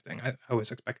was expecting. I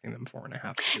was expecting them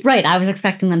 4.5 feet. Right, I was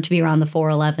expecting them to be around the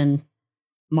 4'11"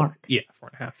 mark. Yeah,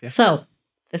 4.5, yeah. So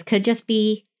this could just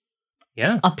be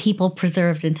a people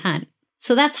preserved in time.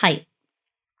 So that's height.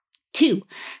 2,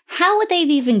 how would they have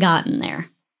even gotten there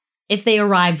if they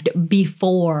arrived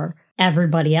before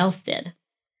everybody else did?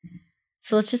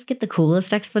 So let's just get the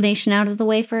coolest explanation out of the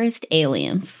way first.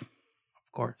 Aliens.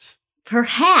 Of course.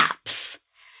 Perhaps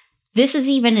this is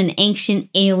even an ancient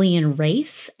alien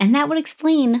race, and that would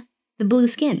explain the blue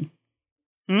skin.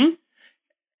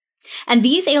 And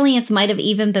these aliens might have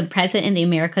even been present in the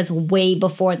Americas way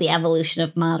before the evolution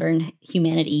of modern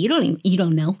humanity. You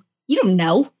don't know. You don't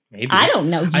know. Maybe. I don't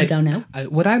know. You don't know.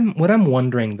 What I'm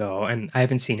wondering though, and I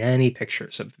haven't seen any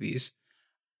pictures of these,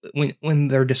 when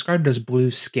they're described as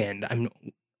blue skinned,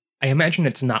 I imagine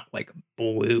it's not like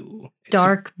blue.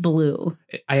 Dark blue.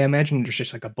 I imagine there's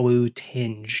just like a blue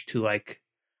tinge to like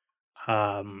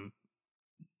to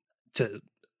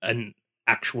an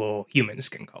actual human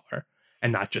skin color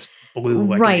and not just blue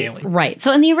like an alien. Right.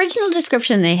 So in the original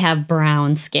description they have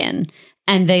brown skin,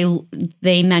 and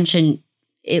they mention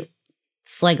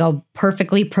it's like a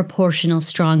perfectly proportional,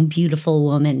 strong, beautiful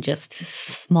woman, just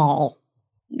small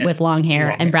with long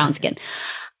hair and brown skin.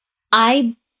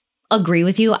 I agree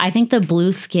with you. I think the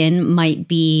blue skin might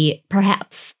be,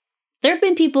 perhaps, there have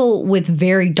been people with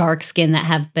very dark skin that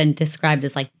have been described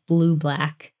as like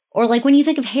blue-black. Or like when you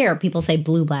think of hair, people say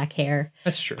blue-black hair.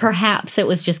 That's true. Perhaps it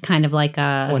was just kind of like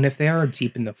a... Well, and if they are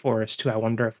deep in the forest too, I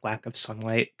wonder if lack of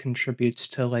sunlight contributes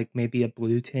to like maybe a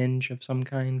blue tinge of some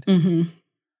kind. Mm-hmm.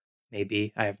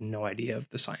 Maybe. I have no idea of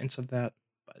the science of that.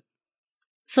 But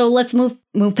so let's move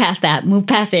past that. Move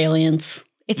past aliens.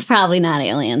 It's probably not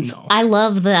aliens. No. I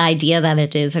love the idea that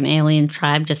it is an alien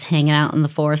tribe just hanging out in the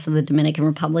forests of the Dominican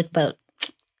Republic, but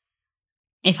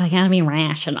if I gotta be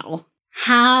rational,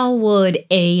 how would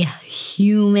a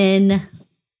human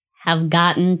have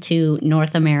gotten to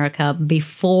North America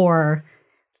before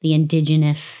the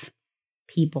indigenous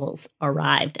peoples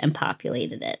arrived and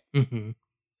populated it? Mm-hmm.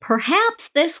 Perhaps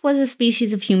this was a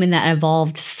species of human that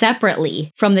evolved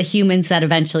separately from the humans that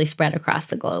eventually spread across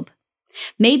the globe.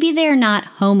 Maybe they're not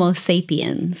Homo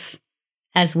sapiens,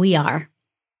 as we are,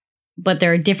 but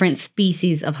they're a different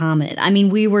species of hominid. I mean,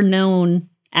 we were known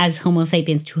as Homo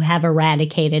sapiens to have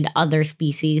eradicated other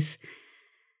species.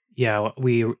 Yeah,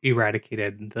 we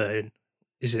eradicated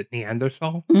is it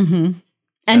Neanderthal? Mm-hmm.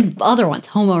 And other ones,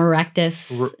 Homo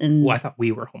erectus. Well, I thought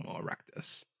we were Homo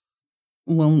erectus.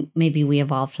 Well, maybe we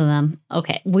evolved to them.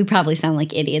 Okay, we probably sound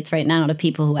like idiots right now to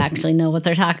people who actually know what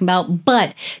they're talking about.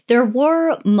 But there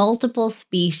were multiple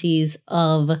species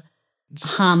of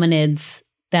hominids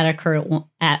that occurred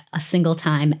at a single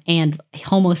time, and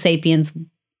Homo sapiens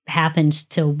happened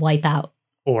to wipe out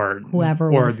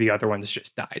whoever or the other ones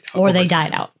just died out. Or they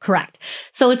died out, correct.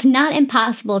 So it's not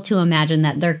impossible to imagine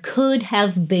that there could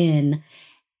have been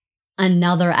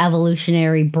another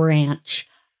evolutionary branch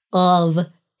of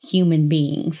human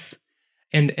beings.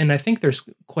 And I think there's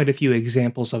quite a few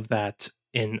examples of that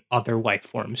in other life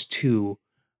forms too,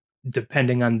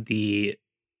 depending on the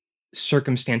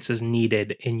circumstances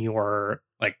needed in your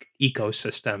like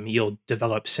ecosystem. You'll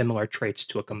develop similar traits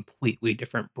to a completely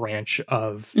different branch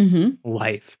of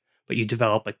life, but you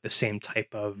develop like the same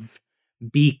type of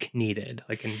beak needed,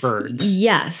 like in birds.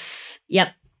 Yes. Yep.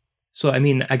 So, I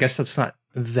mean, I guess that's not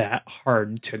that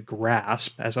hard to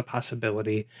grasp as a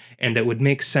possibility. And it would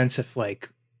make sense if, like,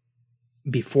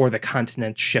 before the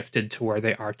continents shifted to where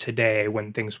they are today,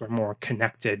 when things were more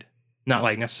connected, not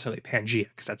like necessarily Pangea,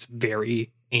 because that's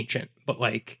very ancient, but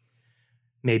like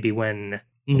maybe when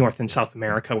North and South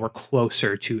America were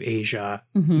closer to Asia,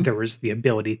 there was the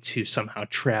ability to somehow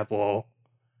travel,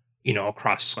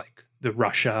 across like the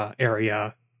Russia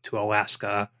area to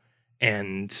Alaska,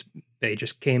 and they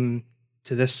just came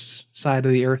to this side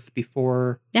of the earth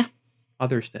before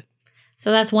others did.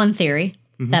 So that's one theory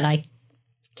that I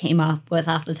came up with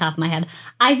off the top of my head.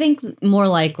 I think more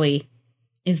likely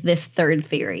is this third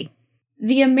theory.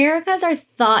 The Americas are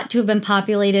thought to have been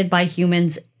populated by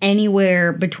humans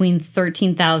anywhere between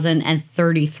 13,000 and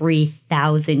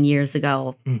 33,000 years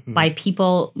ago by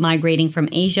people migrating from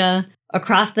Asia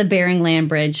across the Bering Land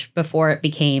Bridge before it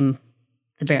became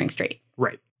the Bering Strait.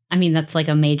 Right. I mean, that's like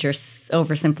a major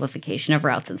oversimplification of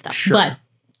routes and stuff. Sure. But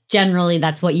generally,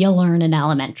 that's what you learn in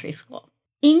elementary school.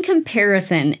 In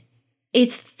comparison,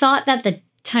 it's thought that the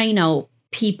Taino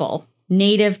people,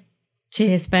 native to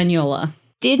Hispaniola,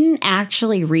 didn't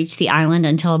actually reach the island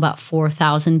until about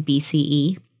 4,000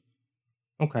 BCE.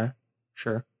 Okay,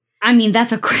 sure. I mean,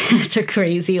 that's a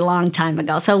crazy long time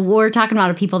ago. So we're talking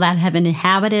about people that have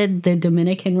inhabited the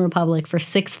Dominican Republic for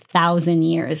 6,000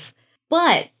 years.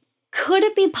 But could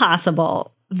it be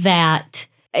possible that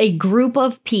a group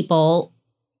of people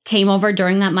came over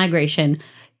during that migration,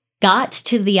 got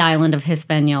to the island of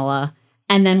Hispaniola,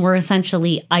 and then were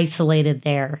essentially isolated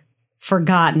there,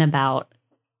 forgotten about,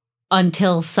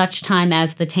 until such time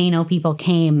as the Taino people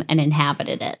came and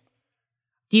inhabited it?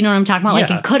 Do you know what I'm talking about? Yeah.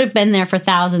 Like, it could have been there for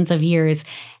thousands of years.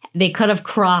 They could have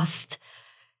crossed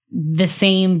the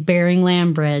same Bering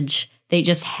Land Bridge. They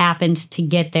just happened to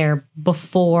get there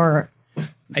before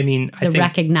I mean, I think,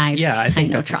 recognized I think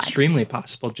Taino that's tribe. extremely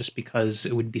possible just because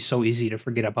it would be so easy to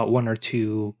forget about one or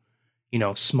two,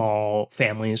 small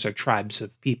families or tribes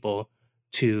of people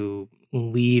to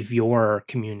leave your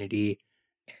community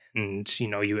and,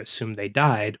 you assume they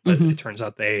died, but Mhm. it turns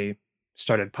out they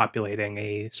started populating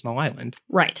a small island.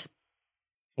 Right.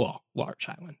 Well, large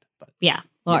island. But Yeah,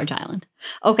 large island.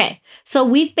 Okay, so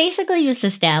we've basically just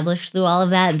established through all of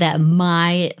that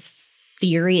my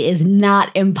theory is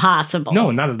not impossible.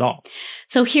 No, not at all.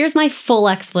 So here's my full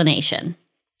explanation.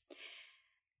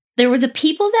 There was a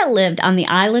people that lived on the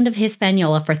island of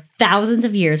Hispaniola for thousands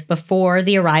of years before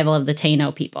the arrival of the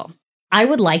Taino people. I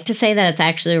would like to say that it's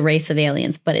actually a race of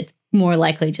aliens, but it's more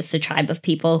likely just a tribe of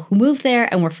people who moved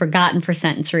there and were forgotten for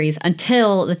centuries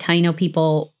until the Taino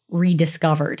people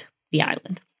rediscovered the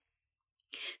island.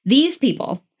 These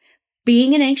people,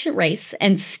 being an ancient race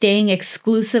and staying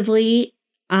exclusively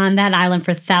on that island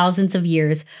for thousands of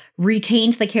years,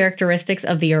 retained the characteristics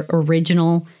of the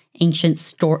original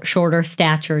ancient shorter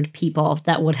statured people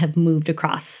that would have moved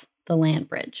across the land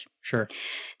bridge. Sure.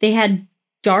 They had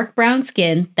dark brown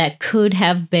skin that could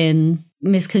have been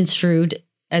misconstrued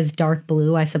as dark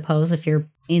blue, I suppose, if you're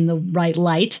in the right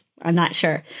light. I'm not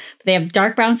sure. But they have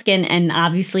dark brown skin and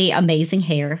obviously amazing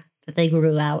hair that they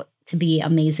grew out to be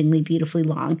amazingly beautifully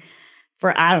long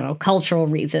for, I don't know, cultural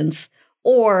reasons.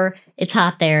 Or it's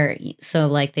hot there, so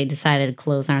like they decided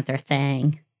clothes aren't their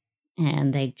thing.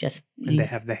 And they just they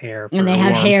have the hair for and they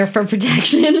have warmth. hair for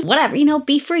protection. Whatever,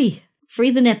 be free. Free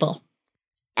the nipple.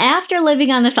 After living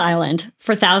on this island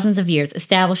for thousands of years,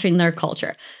 establishing their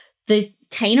culture, the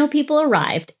Taino people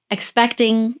arrived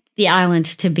expecting the island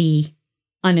to be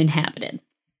uninhabited.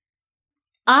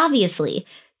 Obviously,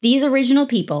 these original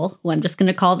people, who I'm just going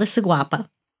to call the Ciguapa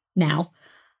now,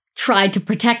 tried to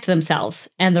protect themselves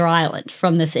and their island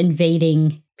from this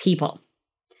invading people.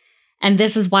 And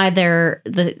this is why the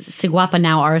Ciguapa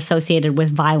now are associated with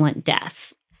violent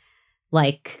death.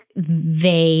 Like,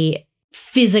 they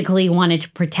physically wanted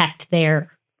to protect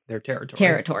their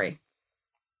territory.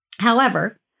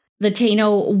 However, the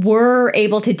Taino were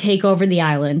able to take over the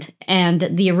island, and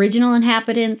the original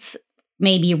inhabitants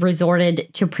maybe resorted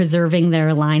to preserving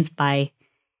their lines by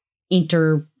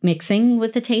intermixing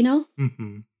with the Taino.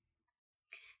 Mm-hmm.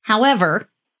 However,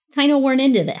 Taino weren't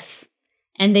into this.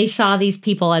 And they saw these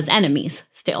people as enemies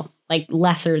still, like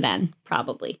lesser than,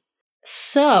 probably.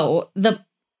 So the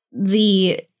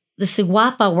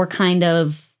Ciguapa were kind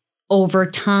of, over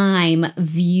time,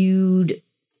 viewed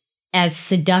as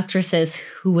seductresses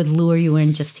who would lure you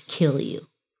in just to kill you.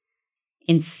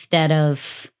 Instead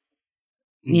of,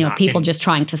 people just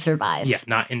trying to survive. Yeah,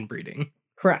 not inbreeding.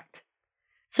 Correct.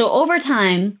 So over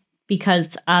time,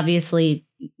 because obviously,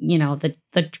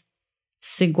 the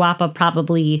Ciguapa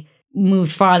probably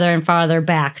moved farther and farther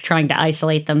back, trying to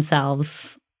isolate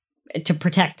themselves, to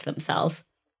protect themselves.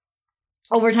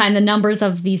 Over time, the numbers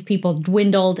of these people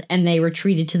dwindled and they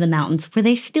retreated to the mountains where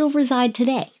they still reside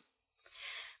today.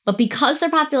 But because their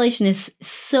population is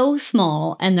so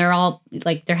small and they're all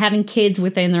they're having kids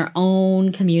within their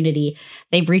own community,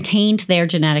 they've retained their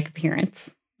genetic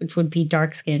appearance, which would be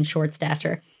dark skin, short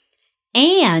stature.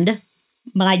 And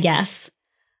my guess,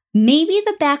 maybe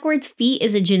the backwards feet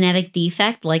is a genetic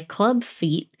defect like club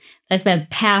feet that's been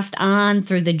passed on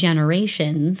through the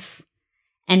generations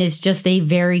and is just a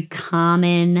very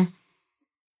common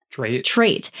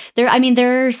trait. There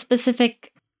are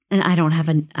specific, and I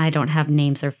don't have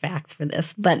names or facts for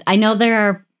this, but I know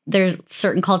there are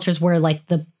certain cultures where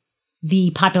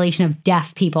the population of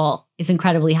deaf people is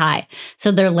incredibly high.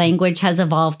 So their language has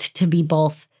evolved to be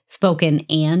both spoken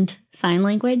and sign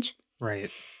language. Right.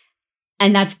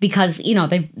 And that's because,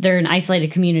 they're in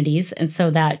isolated communities. And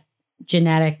so that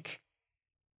genetic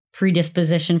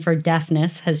predisposition for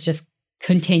deafness has just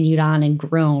continued on and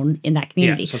grown in that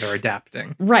community. Yeah, so they're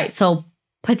adapting. Right. So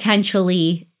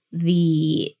potentially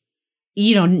maybe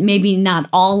not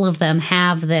all of them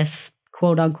have this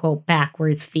quote unquote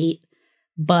backwards feet,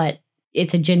 but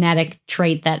it's a genetic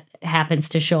trait that happens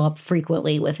to show up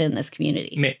frequently within this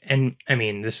community. And I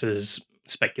mean, this is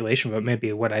speculation, but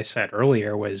maybe what I said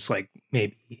earlier was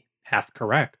maybe half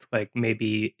correct.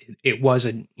 Maybe it was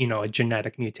a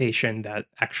genetic mutation that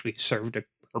actually served a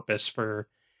purpose for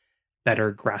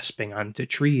better grasping onto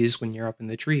trees when you're up in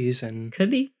the trees, and could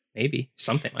be maybe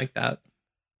something like that.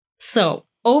 So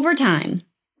over time,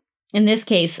 in this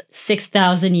case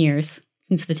 6,000 years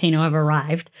since the Taino have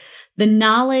arrived, the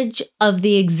knowledge of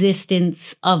the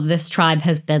existence of this tribe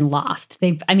has been lost.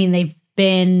 They've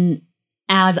been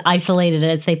as isolated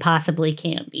as they possibly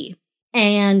can be.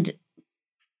 And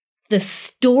the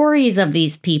stories of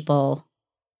these people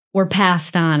were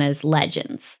passed on as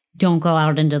legends. Don't go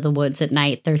out into the woods at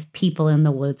night. There's people in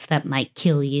the woods that might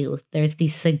kill you. There's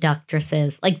these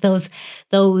seductresses. Like those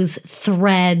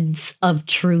threads of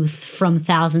truth from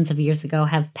thousands of years ago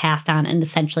have passed on, and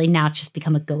essentially now it's just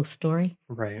become a ghost story.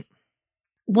 Right.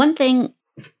 One thing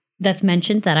that's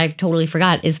mentioned that I totally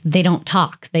forgot is they don't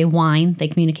talk. They whine. They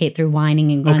communicate through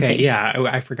whining and grunting. Okay, yeah,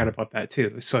 I forgot about that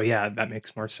too. So yeah, that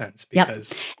makes more sense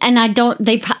because And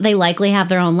they likely have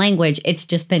their own language. It's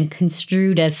just been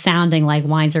construed as sounding like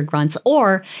whines or grunts.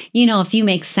 Or, if you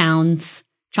make sounds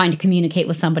trying to communicate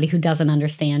with somebody who doesn't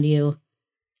understand you,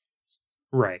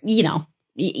 right.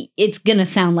 It's going to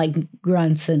sound like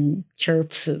grunts and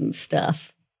chirps and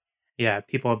stuff. Yeah,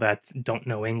 people that don't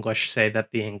know English say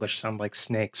that the English sound like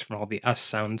snakes from all the S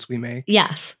sounds we make.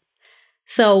 Yes.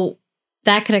 So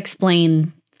that could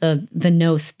explain the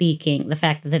no speaking, the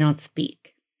fact that they don't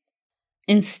speak.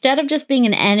 Instead of just being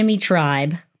an enemy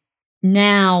tribe,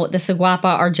 now the Ciguapa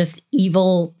are just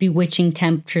evil, bewitching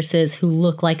temptresses who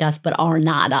look like us but are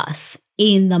not us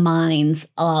in the minds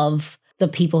of the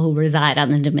people who reside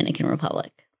on the Dominican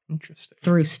Republic. Interesting.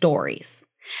 Through stories.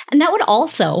 And that would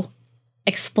also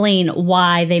explain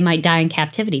why they might die in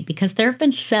captivity, because there have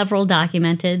been several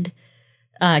documented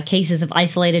cases of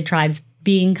isolated tribes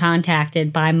being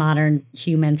contacted by modern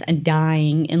humans and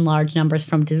dying in large numbers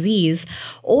from disease,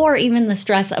 or even the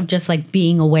stress of just like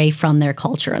being away from their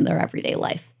culture and their everyday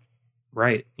life.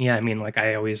 Right. Yeah. I mean, like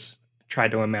I always try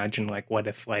to imagine like what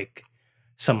if like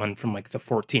someone from like the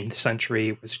 14th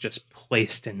century was just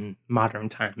placed in modern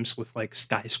times with like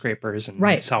skyscrapers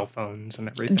and cell phones and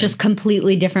everything. Just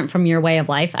completely different from your way of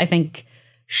life. I think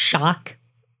shock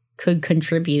could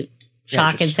contribute.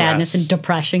 Shock and sadness and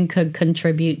depression could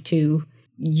contribute to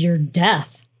your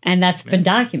death. And that's been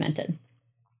documented.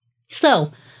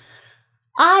 So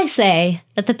I say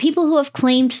that the people who have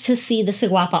claimed to see the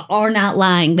Ciguapa are not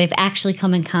lying. They've actually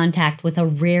come in contact with a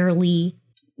rarely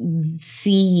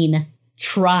seen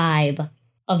tribe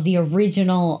of the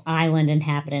original island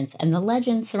inhabitants, and the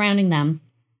legends surrounding them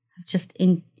have just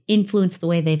influenced the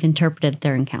way they've interpreted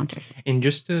their encounters. And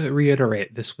just to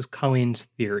reiterate, this was Colleen's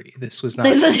theory. This was not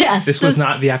this was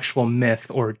not the actual myth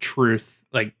or truth,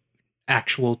 like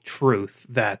actual truth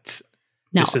that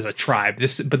this is a tribe.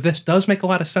 But this does make a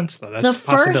lot of sense though. That's the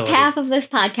first half of this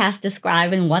podcast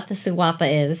describing what the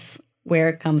Ciguapa is, where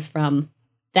it comes from.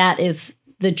 That is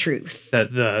the truth.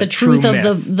 The truth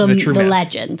of the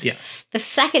legend. Yes. The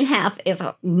second half is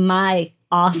my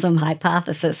awesome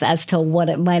hypothesis as to what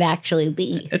it might actually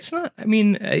be. It's not, I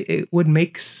mean, it would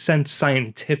make sense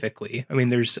scientifically. I mean,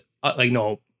 there's like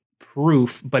no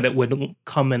proof, but it would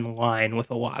come in line with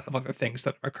a lot of other things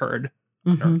that have occurred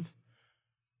on Earth.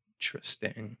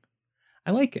 Interesting.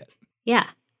 I like it. Yeah.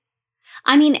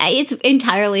 I mean, it's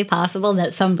entirely possible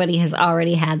that somebody has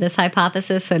already had this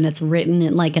hypothesis and it's written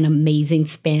in like an amazing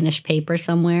Spanish paper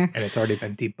somewhere. And it's already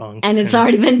been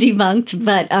debunked.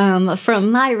 But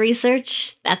from my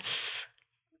research, that's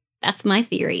my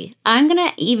theory. I'm going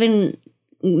to even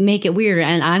make it weirder,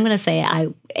 and I'm going to say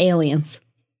aliens.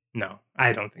 No,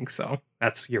 I don't think so.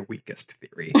 That's your weakest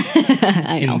theory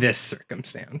in this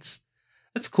circumstance.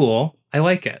 That's cool. I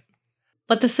like it.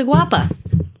 But the Ciguapa.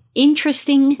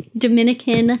 Interesting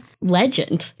Dominican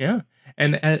legend. Yeah.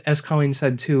 And as Colleen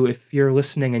said, too, if you're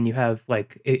listening and you have,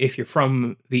 like, if you're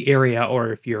from the area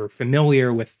or if you're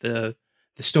familiar with the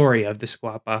story of the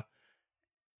Ciguapa,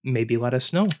 maybe let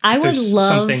us know. I would love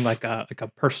something like a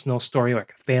personal story,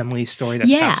 like a family story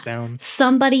that's passed down.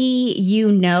 Somebody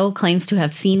claims to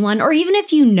have seen one, or even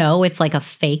if it's like a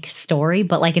fake story,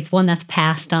 but like it's one that's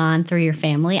passed on through your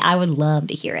family, I would love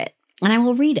to hear it. And I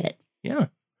will read it. Yeah.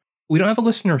 We don't have a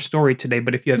listener story today,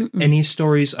 but if you have any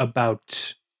stories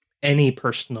about any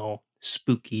personal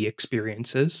spooky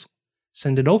experiences,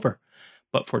 send it over.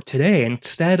 But for today,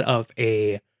 instead of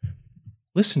a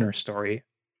listener story,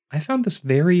 I found this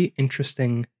very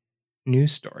interesting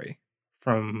news story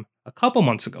from a couple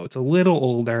months ago. It's a little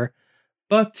older,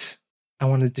 but I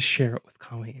wanted to share it with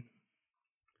Colleen.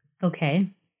 Okay.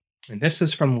 And this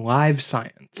is from Live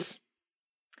Science.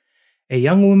 A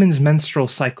young woman's menstrual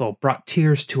cycle brought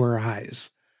tears to her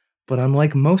eyes, but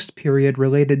unlike most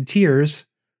period-related tears,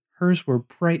 hers were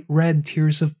bright red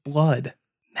tears of blood.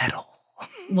 Metal.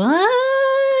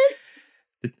 What?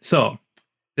 So,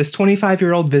 this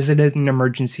 25-year-old visited an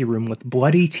emergency room with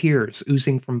bloody tears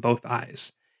oozing from both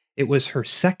eyes. It was her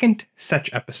second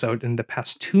such episode in the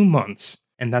past 2 months,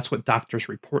 and that's what doctors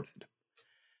reported.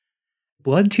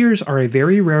 Blood tears are a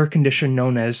very rare condition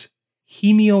known as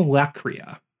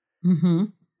hemolacria. Mm-hmm.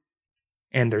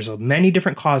 And there's many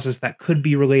different causes that could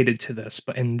be related to this,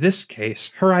 but in this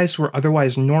case, her eyes were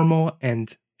otherwise normal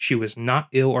and she was not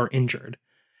ill or injured.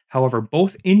 However,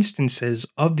 both instances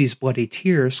of these bloody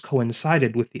tears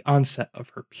coincided with the onset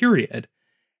of her period,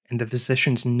 and the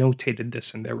physicians notated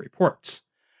this in their reports.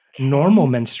 Normal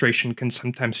menstruation can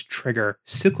sometimes trigger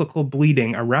cyclical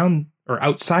bleeding around or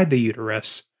outside the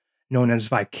uterus, known as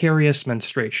vicarious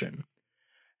menstruation.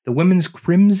 The women's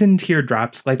crimson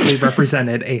teardrops likely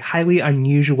represented a highly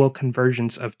unusual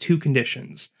convergence of two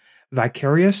conditions,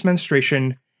 vicarious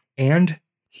menstruation and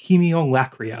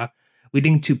hemolacria,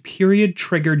 leading to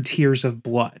period-triggered tears of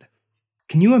blood.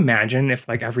 Can you imagine if,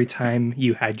 like, every time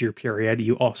you had your period,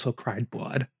 you also cried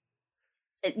blood?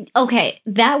 Okay,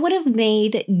 that would have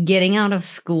made getting out of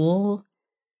school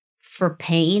for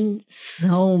pain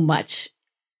so much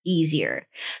easier.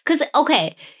 Because,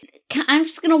 okay, I'm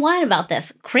just going to whine about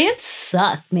this. Cramps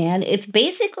suck, man. It's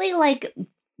basically like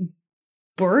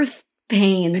birth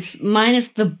pains minus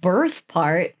the birth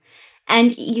part.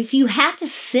 And if you have to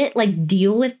sit, like,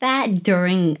 deal with that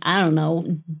during, I don't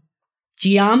know,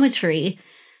 geometry,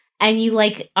 and you,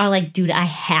 like, are like, dude, I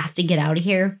have to get out of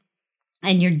here.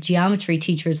 And your geometry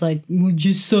teacher's like, well,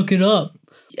 just suck it up.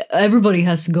 Everybody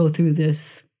has to go through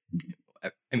this.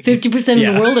 50%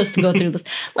 of the world has to go through this.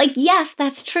 Like, yes,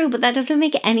 that's true, but that doesn't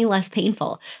make it any less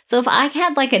painful. So if I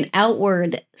had, like, an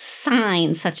outward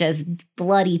sign such as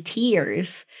bloody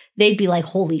tears, they'd be like,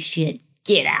 holy shit,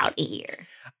 get out of here.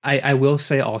 I will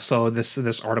say also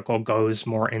this article goes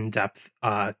more in depth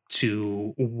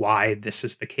to why this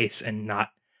is the case and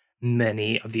not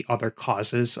many of the other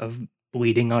causes of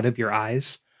bleeding out of your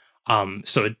eyes.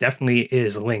 So it definitely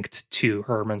is linked to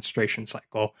her menstruation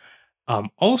cycle.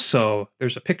 Also,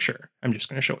 there's a picture. I'm just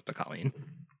going to show it to Colleen.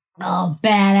 Oh,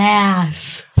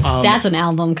 badass. That's an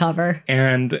album cover.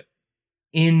 And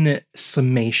in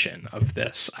summation of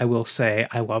this, I will say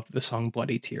I love the song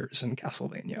Bloody Tears in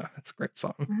Castlevania. That's a great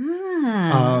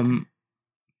song.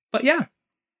 But yeah,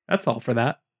 that's all for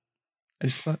that. I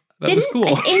just thought that was cool.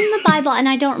 In the Bible, and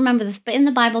I don't remember this, but in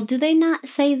the Bible, do they not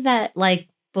say that, like,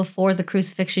 before the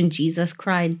crucifixion, Jesus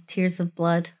cried tears of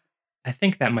blood? I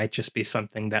think that might just be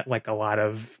something that, like, a lot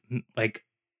of, like,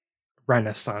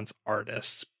 Renaissance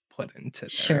artists put into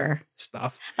their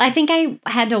stuff. I think I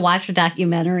had to watch a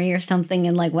documentary or something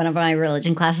in, like, one of my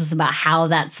religion classes about how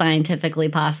that's scientifically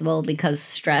possible because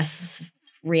stress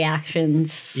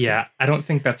reactions. Yeah, I don't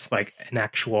think that's, like, an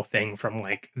actual thing from,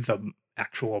 like, the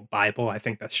actual Bible. I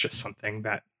think that's just something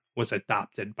that was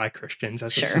adopted by Christians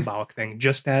as a symbolic thing,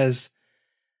 just as,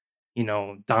 you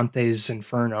know, Dante's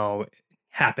Inferno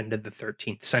happened in the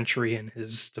 13th century in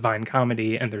his Divine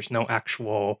Comedy, and there's no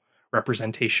actual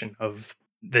representation of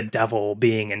the devil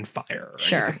being in fire or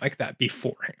anything like that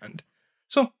beforehand.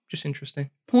 So, just interesting.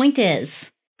 Point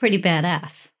is, pretty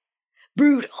badass.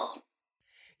 Brutal.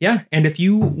 Yeah, and if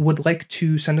you would like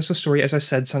to send us a story, as I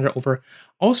said, send it over.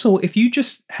 Also, if you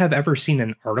just have ever seen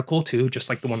an article too, just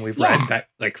like the one we've read that,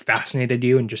 like, fascinated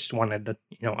you and just wanted to,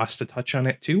 you know, us to touch on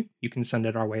it too, you can send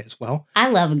it our way as well. I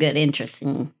love a good,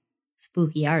 interesting,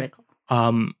 spooky article.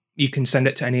 You can send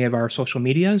it to any of our social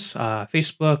medias.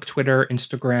 Facebook, Twitter,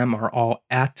 Instagram are all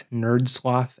at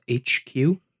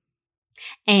NerdslothHQ.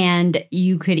 And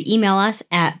you could email us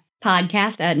at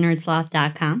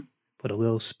podcast@nerdsloth.com. Put a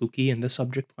little spooky in the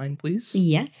subject line, please.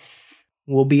 Yes.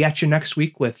 We'll be at you next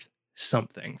week with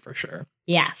something for sure.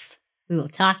 Yes. We will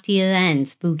talk to you then,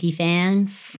 spooky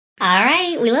fans. All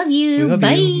right. We love you. We love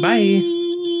Bye. you. Bye.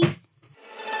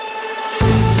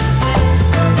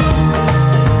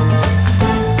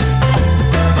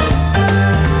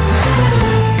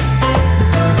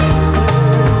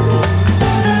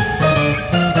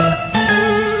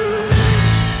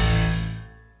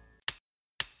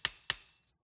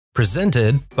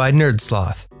 Presented by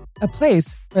Nerdsloth, a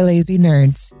place for lazy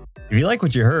nerds. If you like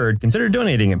what you heard, consider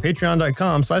donating at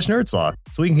patreon.com/nerdsloth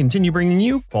so we can continue bringing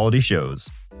you quality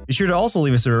shows. Be sure to also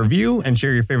leave us a review and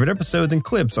share your favorite episodes and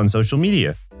clips on social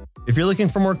media. If you're looking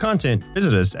for more content,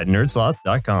 visit us at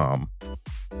nerdsloth.com.